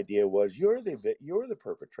 now the idea was you're the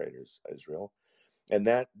perpetrators, Israel, and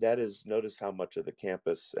that is, notice how much of the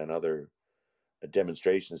campus and other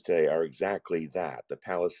demonstrations today are exactly that. The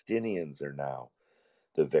Palestinians are now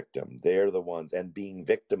the victim. They're the ones and being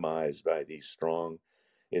victimized by these strong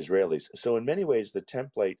Israelis. So in many ways, the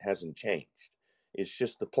template hasn't changed. It's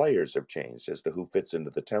just the players have changed as to who fits into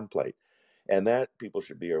the template. And that people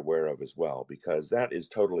should be aware of as well, because that is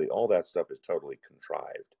totally, all that stuff is totally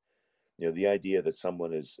contrived. The idea that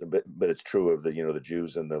someone is, but it's true of the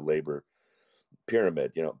Jews and the labor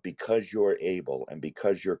pyramid, because you're able and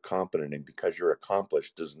because you're competent and because you're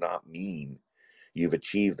accomplished does not mean you've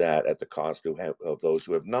achieved that at the cost of those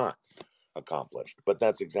who have not accomplished. But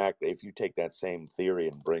that's exactly, if you take that same theory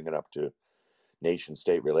and bring it up to nation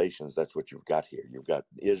state relations, that's what you've got here. You've got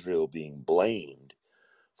Israel being blamed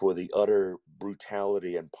for the utter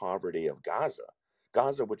brutality and poverty of Gaza,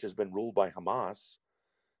 which has been ruled by Hamas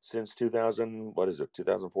since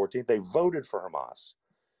 2014. They voted for Hamas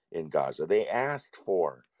in Gaza. They asked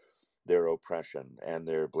for their oppression, and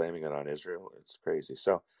they're blaming it on Israel. It's crazy.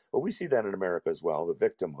 So, but we see that in America as well, the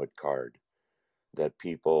victimhood card that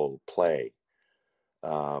people play.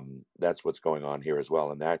 That's what's going on here as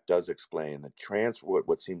well, and that does explain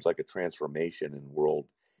what seems like a transformation in world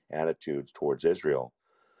attitudes towards Israel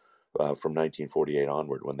from 1948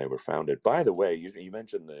 onward, when they were founded. By the way, you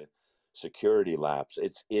mentioned the security lapse.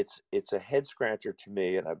 It's a head scratcher to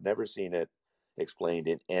me, and I've never seen it explained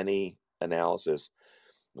in any analysis,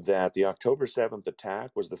 that the October 7th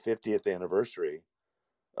attack was the 50th anniversary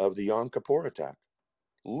of the Yom Kippur attack,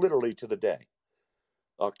 literally to the day.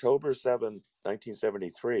 October 7th,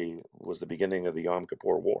 1973 was the beginning of the Yom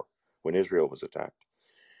Kippur War, when Israel was attacked.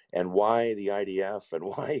 And why the IDF and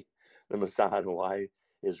why the Mossad and why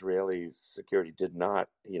Israeli security did not,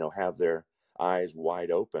 have their eyes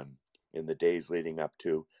wide open in the days leading up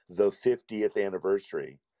to the 50th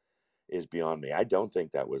anniversary is beyond me. I don't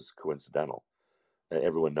think that was coincidental.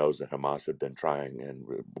 Everyone knows that Hamas had been trying and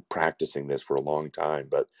practicing this for a long time,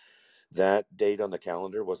 but that date on the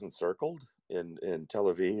calendar wasn't circled in Tel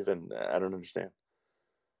Aviv, and I don't understand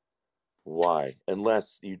why,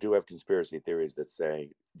 unless you do have conspiracy theories that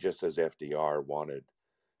say, just as FDR wanted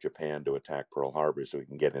Japan to attack Pearl Harbor so he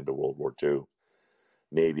can get into World War II,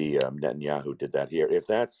 maybe Netanyahu did that here. If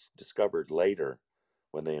that's discovered later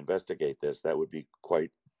when they investigate this, that would be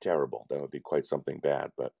quite terrible. That would be quite something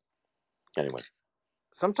bad. But anyway.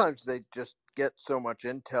 Sometimes they just get so much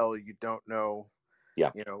intel you don't know,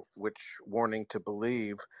 Yeah. which warning to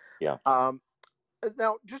believe. Yeah.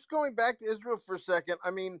 Now, just going back to Israel for a second,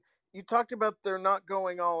 I mean, you talked about they're not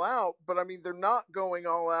going all out, but I mean, they're not going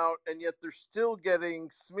all out, and yet they're still getting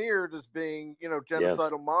smeared as being, Yes.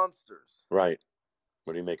 genocidal monsters. Right.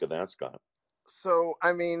 What do you make of that, Scott? So,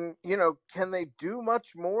 I mean, can they do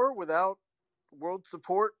much more without world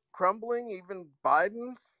support crumbling, even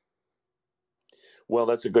Biden's? Well,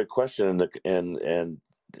 that's a good question, and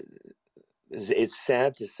it's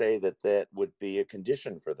sad to say that would be a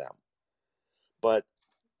condition for them, but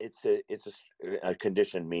it's a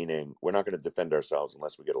condition, meaning we're not going to defend ourselves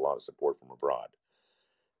unless we get a lot of support from abroad.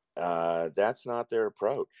 That's not their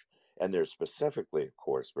approach, and they're specifically, of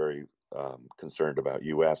course, very concerned about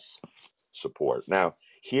U.S. support. Now,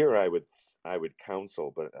 here I would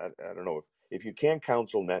counsel, but I don't know if you can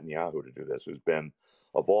counsel Netanyahu to do this, who's been,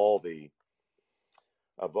 of all the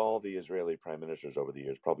of all the Israeli prime ministers over the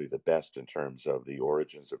years, probably the best in terms of the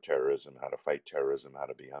origins of terrorism, how to fight terrorism, how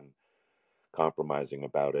to be uncompromising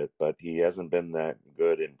about it. But he hasn't been that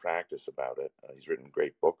good in practice about it. He's written a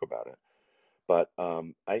great book about it. But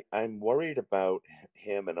I'm worried about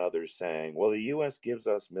him and others saying, well, the U.S. gives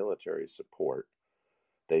us military support.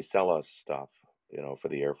 They sell us stuff, for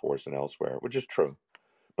the Air Force and elsewhere, which is true.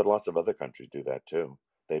 But lots of other countries do that too.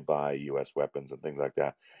 They buy U.S. weapons and things like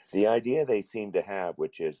that. The idea they seem to have,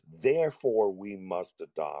 which is, therefore, we must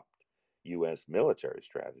adopt U.S. military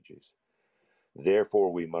strategies.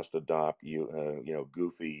 Therefore, we must adopt,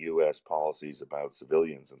 goofy U.S. policies about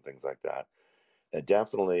civilians and things like that. It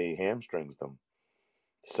definitely hamstrings them.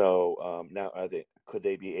 So now, could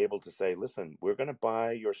they be able to say, listen, we're going to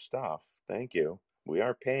buy your stuff. Thank you. We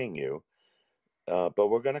are paying you. But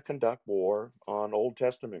we're going to conduct war on Old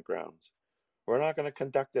Testament grounds. We're not going to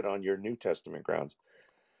conduct it on your New Testament grounds.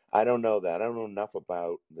 I don't know that. I don't know enough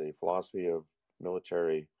about the philosophy of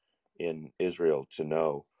military in Israel to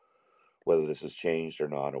know whether this has changed or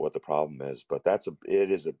not, or what the problem is. But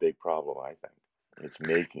it is a big problem. I think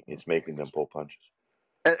it's making them pull punches.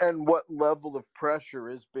 And what level of pressure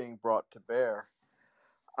is being brought to bear?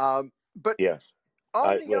 But yes,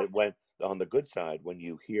 on when on the good side, when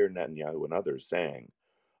you hear Netanyahu and others saying,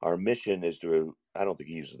 our mission is to, I don't think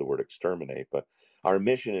he uses the word exterminate, but our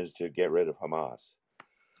mission is to get rid of Hamas.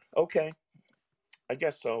 Okay, I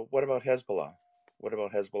guess so. What about Hezbollah? What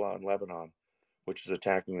about Hezbollah in Lebanon, which is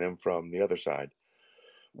attacking them from the other side?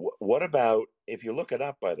 What about, if you look it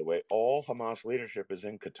up, by the way, all Hamas leadership is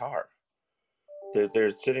in Qatar.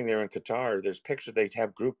 They're sitting there in Qatar. There's pictures, they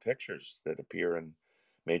have group pictures that appear in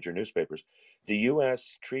major newspapers. The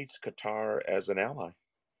U.S. treats Qatar as an ally.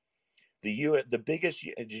 The biggest,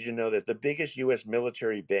 did you know that the biggest U.S.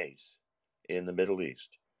 military base in the Middle East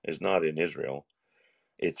is not in Israel,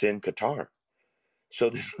 it's in Qatar.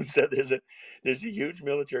 So there's a huge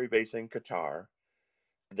military base in Qatar.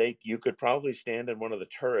 You could probably stand in one of the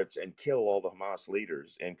turrets and kill all the Hamas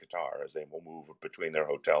leaders in Qatar as they will move between their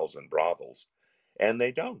hotels and brothels, and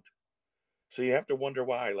they don't. So you have to wonder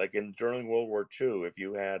why. Like during World War II, if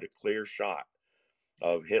you had a clear shot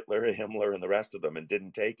of Hitler, Himmler, and the rest of them and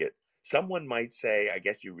didn't take it, someone might say, I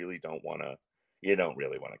guess you don't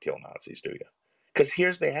really want to kill Nazis, do you? Because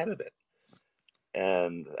here's the head of it.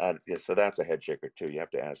 And so that's a head shaker too. You have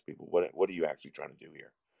to ask people, what are you actually trying to do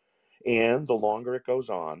here? And the longer it goes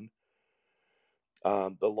on,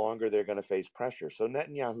 the longer they're going to face pressure. So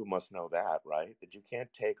Netanyahu must know that, right? That you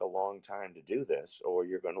can't take a long time to do this or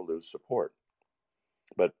you're going to lose support.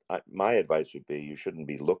 But my advice would be you shouldn't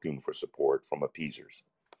be looking for support from appeasers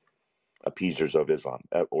of Islam,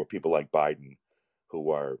 or people like Biden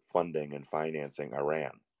who are funding and financing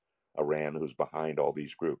Iran, who's behind all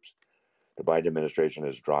these groups. The Biden administration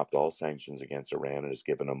has dropped all sanctions against Iran and has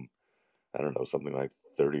given them, I don't know, something like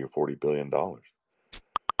 $30 or $40 billion.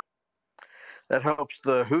 That helps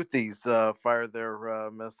the Houthis fire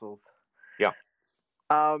their missiles. Yeah.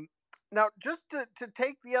 Now, just to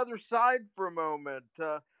take the other side for a moment,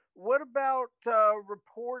 what about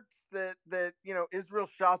reports that Israel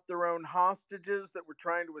shot their own hostages that were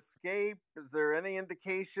trying to escape? Is there any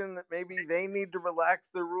indication that maybe they need to relax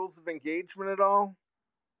their rules of engagement at all?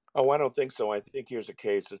 Oh, I don't think so. I think here's a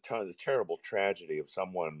case, a terrible tragedy of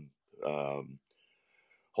someone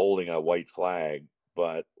holding a white flag.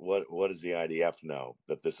 But what does the IDF know?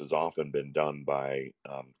 That this has often been done by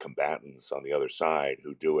combatants on the other side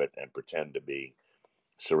who do it and pretend to be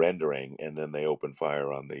surrendering, and then they open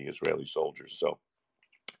fire on the Israeli soldiers. So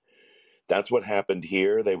that's what happened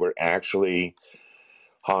here. They were actually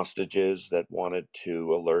hostages that wanted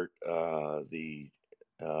to alert the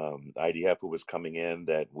IDF who was coming in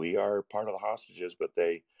that we are part of the hostages, but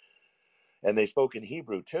they spoke in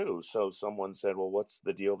Hebrew too. So someone said, well, what's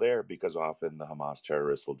the deal there? Because often the Hamas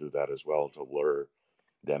terrorists will do that as well to lure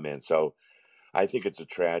them in. So I think it's a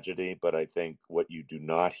tragedy, but I think what you do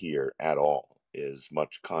not hear at all is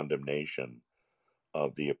much condemnation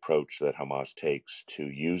of the approach that Hamas takes to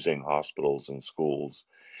using hospitals and schools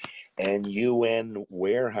and UN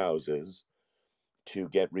warehouses to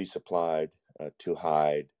get resupplied, to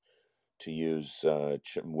hide, to use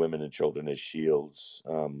women and children as shields.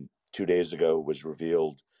 2 days ago was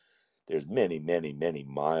revealed there's many, many, many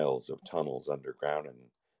miles of tunnels underground in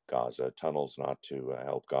Gaza, tunnels not to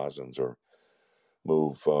help Gazans or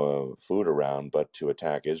move food around, but to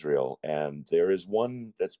attack Israel. And there is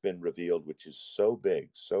one that's been revealed, which is so big,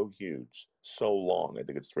 so huge, so long, I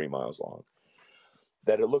think it's 3 miles long,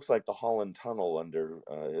 that it looks like the Holland Tunnel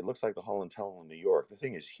it looks like the Holland Tunnel in New York. The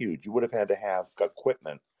thing is huge. You would have had to have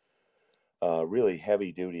equipment, really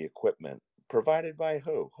heavy duty equipment. Provided by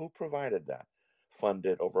who? Who provided that?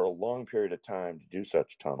 funded over a long period of time to do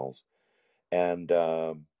such tunnels, and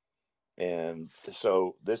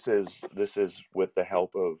so this is with the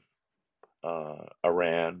help of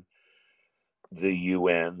Iran, the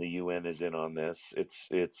UN. The UN is in on this.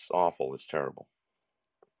 It's awful. It's terrible.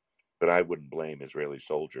 But I wouldn't blame Israeli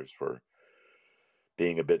soldiers for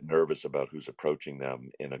being a bit nervous about who's approaching them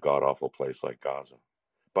in a god awful place like Gaza.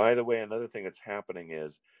 By the way, another thing that's happening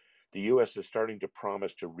is the U.S. is starting to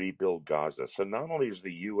promise to rebuild Gaza. So not only has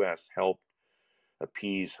the U.S. helped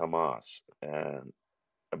appease Hamas,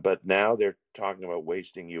 but now they're talking about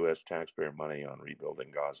wasting U.S. taxpayer money on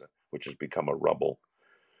rebuilding Gaza, which has become a rubble.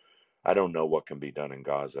 I don't know what can be done in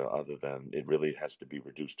Gaza other than it really has to be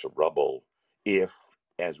reduced to rubble if,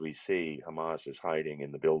 as we see, Hamas is hiding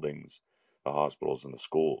in the buildings, the hospitals, and the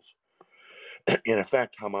schools. In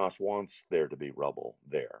effect, Hamas wants there to be rubble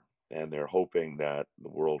there, and they're hoping that the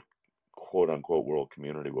world, quote unquote, world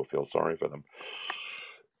community will feel sorry for them.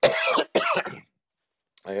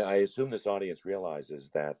 I assume this audience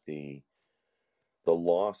realizes that the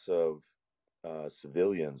loss of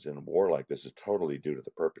civilians in a war like this is totally due to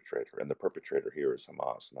the perpetrator, and the perpetrator here is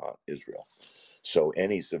Hamas, not Israel. So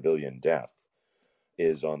any civilian death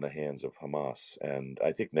is on the hands of Hamas, and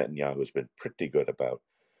I think Netanyahu has been pretty good about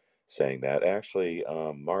saying that. Actually,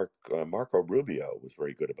 Marco Rubio was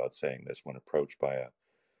very good about saying this when approached by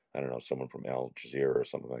someone from Al Jazeera or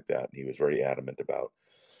something like that. And he was very adamant about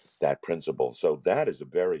that principle. So that is a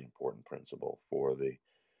very important principle for the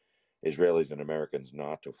Israelis and Americans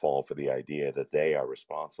not to fall for the idea that they are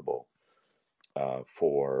responsible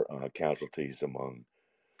for casualties among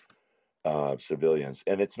civilians.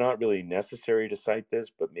 And it's not really necessary to cite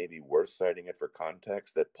this, but maybe worth citing it for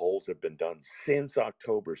context, that polls have been done since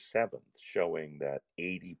October 7th showing that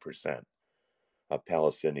 80% of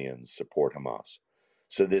Palestinians support Hamas.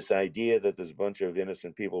 So this idea that there's a bunch of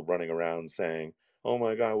innocent people running around saying, oh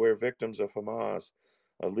my God, we're victims of Hamas,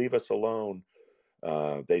 leave us alone,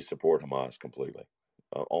 they support Hamas completely,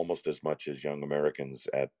 almost as much as young Americans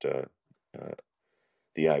at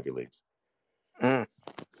the Ivy Leagues. Mm.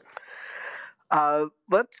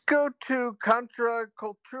 Let's go to Contra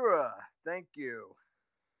Cultura. Thank you.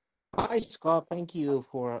 Hi, Scott. Thank you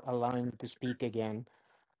for allowing me to speak again.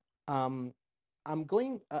 Um, I'm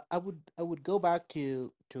going. I would go back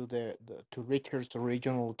to Richard's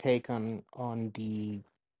original take on the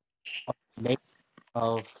nature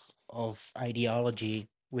of ideology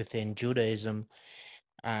within Judaism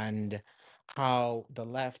and how the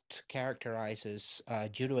left characterizes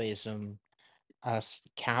Judaism as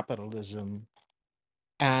capitalism.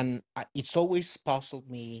 And it's always puzzled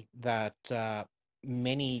me that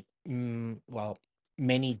many,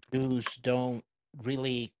 many Jews don't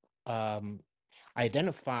really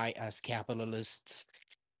identify as capitalists.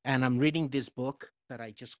 And I'm reading this book that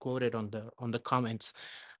I just quoted on the comments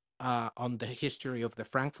on the history of the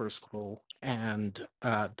Frankfurt School and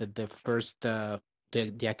the first the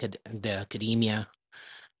academia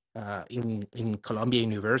in Columbia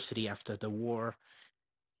University after the war,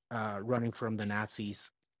 running from the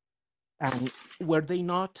Nazis. And were they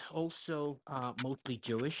not also mostly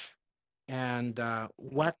Jewish? And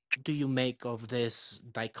what do you make of this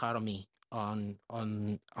dichotomy on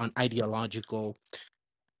ideological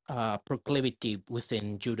proclivity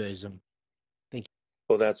within Judaism? Thank you.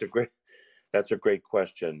 Well, that's a great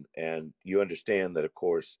question. And you understand that, of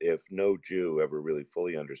course, if no Jew ever really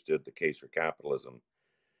fully understood the case for capitalism,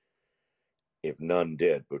 if none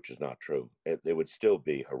did, which is not true, it would still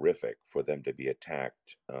be horrific for them to be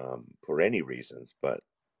attacked for any reasons, but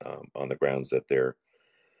on the grounds that they're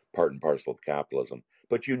part and parcel of capitalism.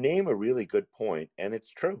 But you name a really good point, and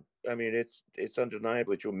it's true. I mean, it's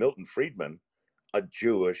undeniably true. Milton Friedman, a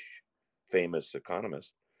Jewish famous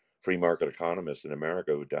economist, free market economist in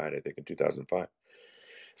America, who died, I think, in 2005,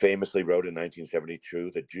 famously wrote in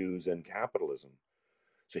 1972, The Jews and Capitalism.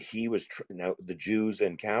 So he was now The Jews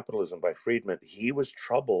and Capitalism by Friedman. He was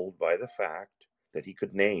troubled by the fact that he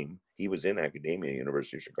could name. He was in academia,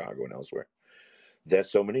 University of Chicago and elsewhere, that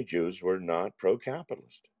so many Jews were not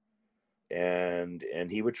pro-capitalist, and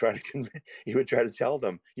he would try to tell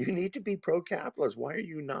them, you need to be pro-capitalist. Why are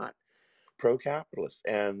you not pro-capitalist?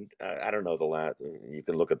 And I don't know the last. You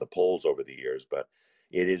can look at the polls over the years, but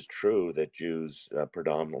it is true that Jews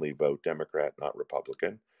predominantly vote Democrat, not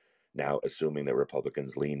Republican. Now, assuming that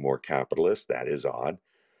Republicans lean more capitalist, that is odd.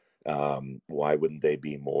 Why wouldn't they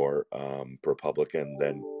be more Republican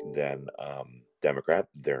than Democrat?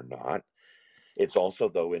 They're not. It's also,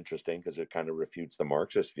 though, interesting because it kind of refutes the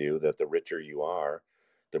Marxist view that the richer you are,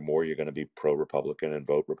 the more you're going to be pro-Republican and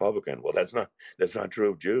vote Republican. Well, that's not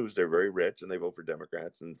true of Jews. They're very rich and they vote for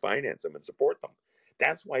Democrats and finance them and support them.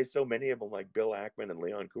 That's why so many of them, like Bill Ackman and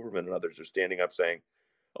Leon Cooperman and others, are standing up saying,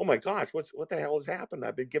 "Oh my gosh, what the hell has happened?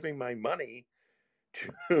 I've been giving my money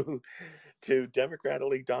to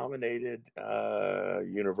democratically dominated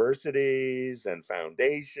universities and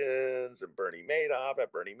foundations, and Bernie Madoff.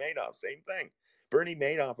 At Bernie Madoff, same thing. Bernie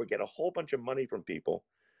Madoff would get a whole bunch of money from people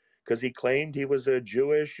because he claimed he was a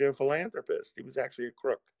Jewish philanthropist. He was actually a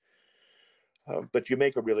crook." But you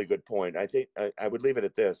make a really good point. I think I would leave it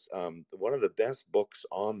at this. One of the best books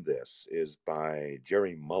on this is by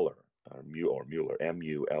Jerry Muller, Mueller,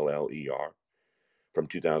 Muller, from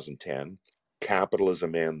 2010,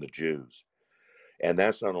 Capitalism and the Jews. And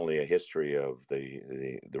that's not only a history of the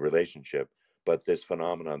relationship, but this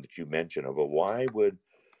phenomenon that you mentioned of, well, why would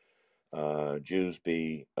Jews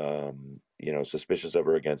be, suspicious of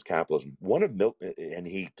or against capitalism? One of Milton, and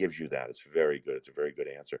he gives you that. It's very good. It's a very good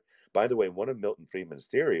answer. By the way, one of Milton Friedman's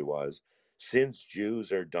theory was, since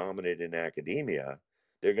Jews are dominant in academia,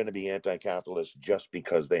 they're going to be anti-capitalist just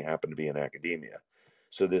because they happen to be in academia.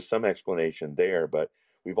 So there's some explanation there, but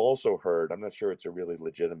we've also heard, I'm not sure it's a really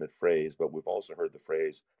legitimate phrase, but we've also heard the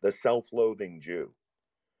phrase, the self-loathing Jew.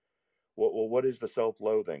 Well, what is the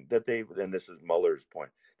self-loathing? That and this is Muller's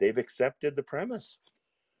point, they've accepted the premise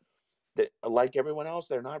that, like everyone else,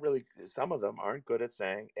 they're not really, some of them aren't good at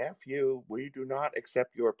saying, F you, we do not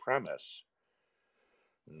accept your premise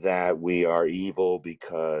that we are evil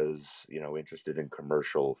because, interested in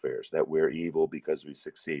commercial affairs, that we're evil because we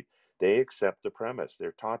succeed. They accept the premise.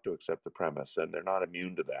 They're taught to accept the premise, and they're not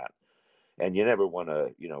immune to that. And you never want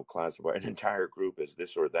to, classify an entire group as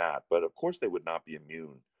this or that. But of course, they would not be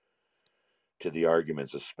immune to the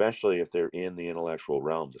arguments, especially if they're in the intellectual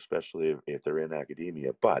realms, especially if they're in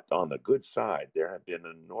academia. But on the good side, there have been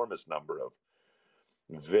an enormous number of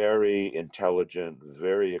very intelligent,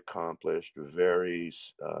 very accomplished, very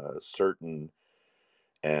certain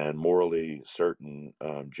and morally certain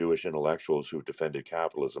Jewish intellectuals who defended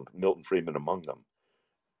capitalism, Milton Friedman among them.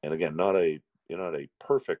 And again, not a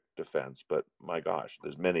perfect defense, but my gosh,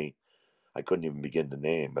 there's many I couldn't even begin to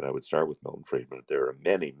name, but I would start with Milton Friedman. There are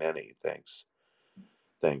many, many things,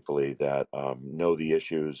 thankfully, that know the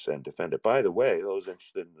issues and defend it. By the way, those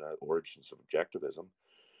interested in the origins of objectivism,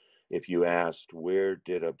 if you asked where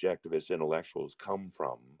did objectivist intellectuals come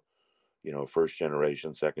from, first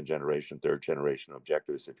generation, second generation, third generation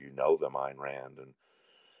objectivists, if you know them, Ayn Rand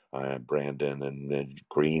and Brandon and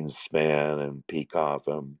Greenspan and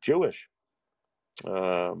Peikoff, Jewish.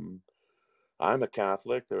 I'm a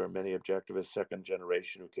Catholic. There are many objectivists, second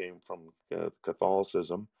generation, who came from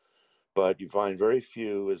Catholicism. But you find very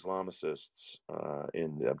few Islamicists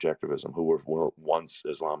in objectivism who were once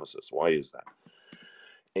Islamicists. Why is that?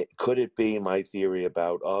 Could it be my theory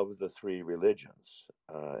about, of the three religions,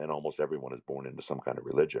 and almost everyone is born into some kind of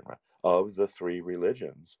religion, right? Of the three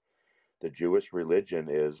religions, the Jewish religion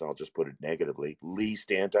is, I'll just put it negatively,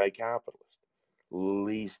 least anti-capitalist,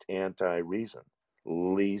 least anti-reason,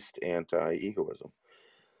 least anti-egoism.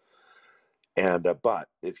 And but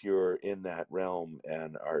if you're in that realm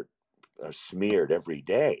and are smeared every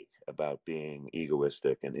day about being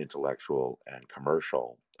egoistic and intellectual and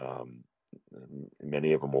commercial,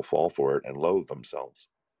 many of them will fall for it and loathe themselves.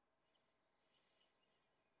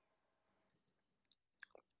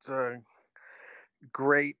 It's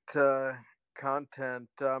great content.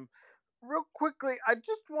 Real quickly, I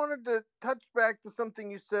just wanted to touch back to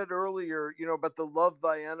something you said earlier, about the love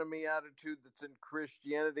thy enemy attitude that's in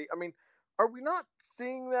Christianity. I mean, are we not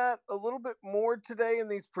seeing that a little bit more today in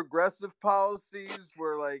these progressive policies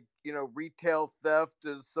where, like, retail theft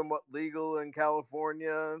is somewhat legal in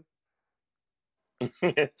California?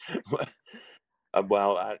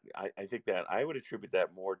 Well, I think that I would attribute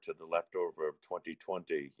that more to the leftover of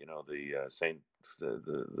 2020. The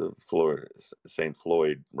St.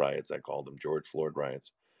 Floyd riots. I call them George Floyd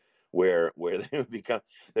riots, where they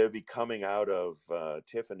would be coming out of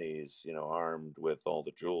Tiffany's, armed with all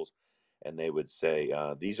the jewels, and they would say,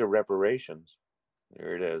 "These are reparations."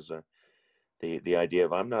 There it is. The idea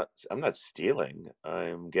of, I'm not stealing.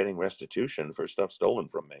 I'm getting restitution for stuff stolen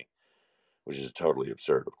from me, which is totally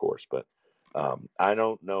absurd, of course. But I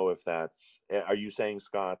don't know if that's. Are you saying,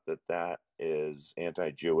 Scott, that is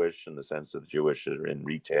anti-Jewish in the sense that the Jewish are in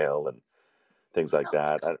retail and things like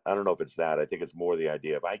that? I don't know if it's that. I think it's more the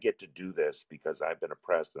idea of, I get to do this because I've been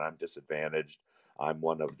oppressed and I'm disadvantaged. I'm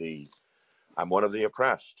one of the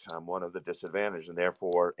oppressed. I'm one of the disadvantaged, and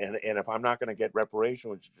therefore, and if I'm not going to get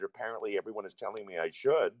reparation, which apparently everyone is telling me I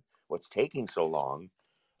should, what's taking so long?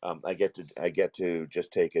 I get to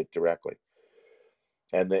just take it directly.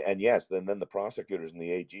 And yes, then the prosecutors and the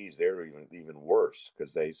AGs, they're even worse,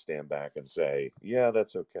 because they stand back and say, yeah,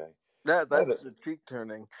 that's okay. That's the cheek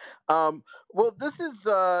turning. Well, this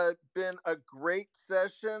has been a great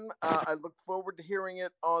session. I look forward to hearing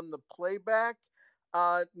it on the playback.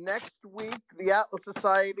 Next week, the Atlas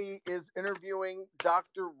Society is interviewing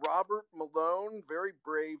Dr. Robert Malone. Very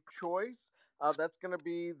brave choice. That's going to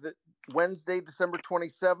be the Wednesday, December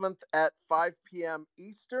 27th at 5 p.m.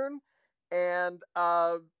 Eastern. And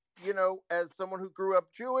as someone who grew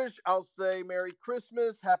up Jewish, I'll say Merry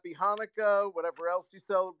Christmas, Happy Hanukkah, whatever else you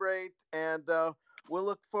celebrate. And we'll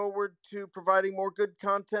look forward to providing more good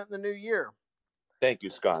content in the new year. Thank you,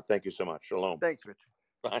 Scott. Thank you so much. Shalom. Thanks, Richard.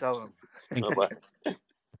 Bye. Shalom. Bye-bye.